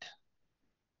Odilio's date.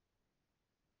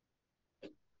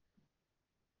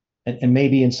 and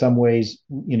maybe in some ways,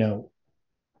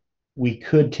 we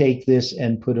could take this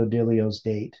and put Odilio's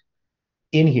date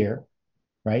in here,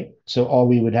 right? So all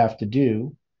we would have to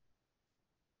do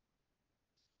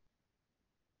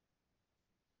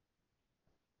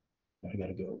I got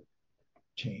to go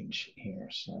change here.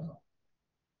 So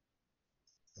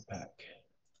go back.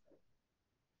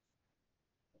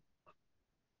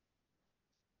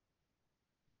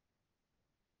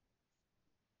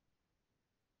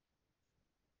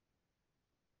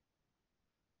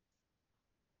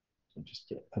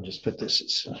 I'll just put this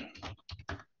as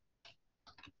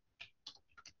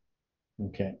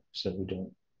okay, so we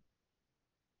don't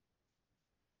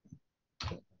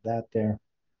put that there.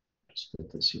 Just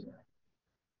put this here.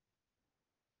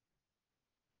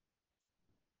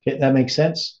 Okay, that makes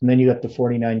sense. And then you got the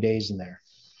 49 days in there.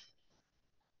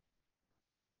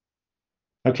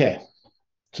 Okay,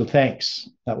 so thanks.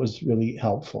 That was really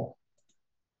helpful.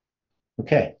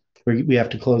 Okay, we have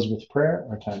to close with prayer.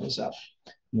 Our time is up.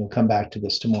 We'll come back to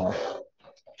this tomorrow.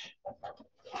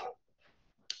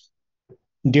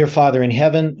 Dear Father in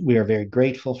heaven, we are very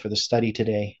grateful for the study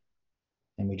today.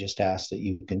 And we just ask that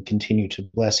you can continue to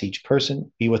bless each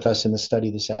person, be with us in the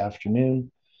study this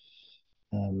afternoon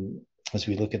as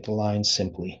we look at the lines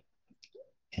simply,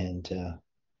 and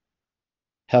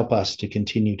help us to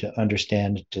continue to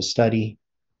understand, to study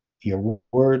your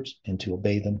words and to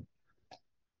obey them.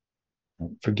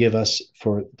 Forgive us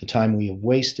for the time we have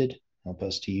wasted. Help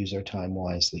us to use our time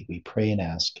wisely. We pray and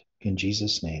ask in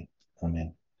Jesus' name.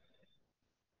 Amen.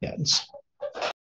 Yeah.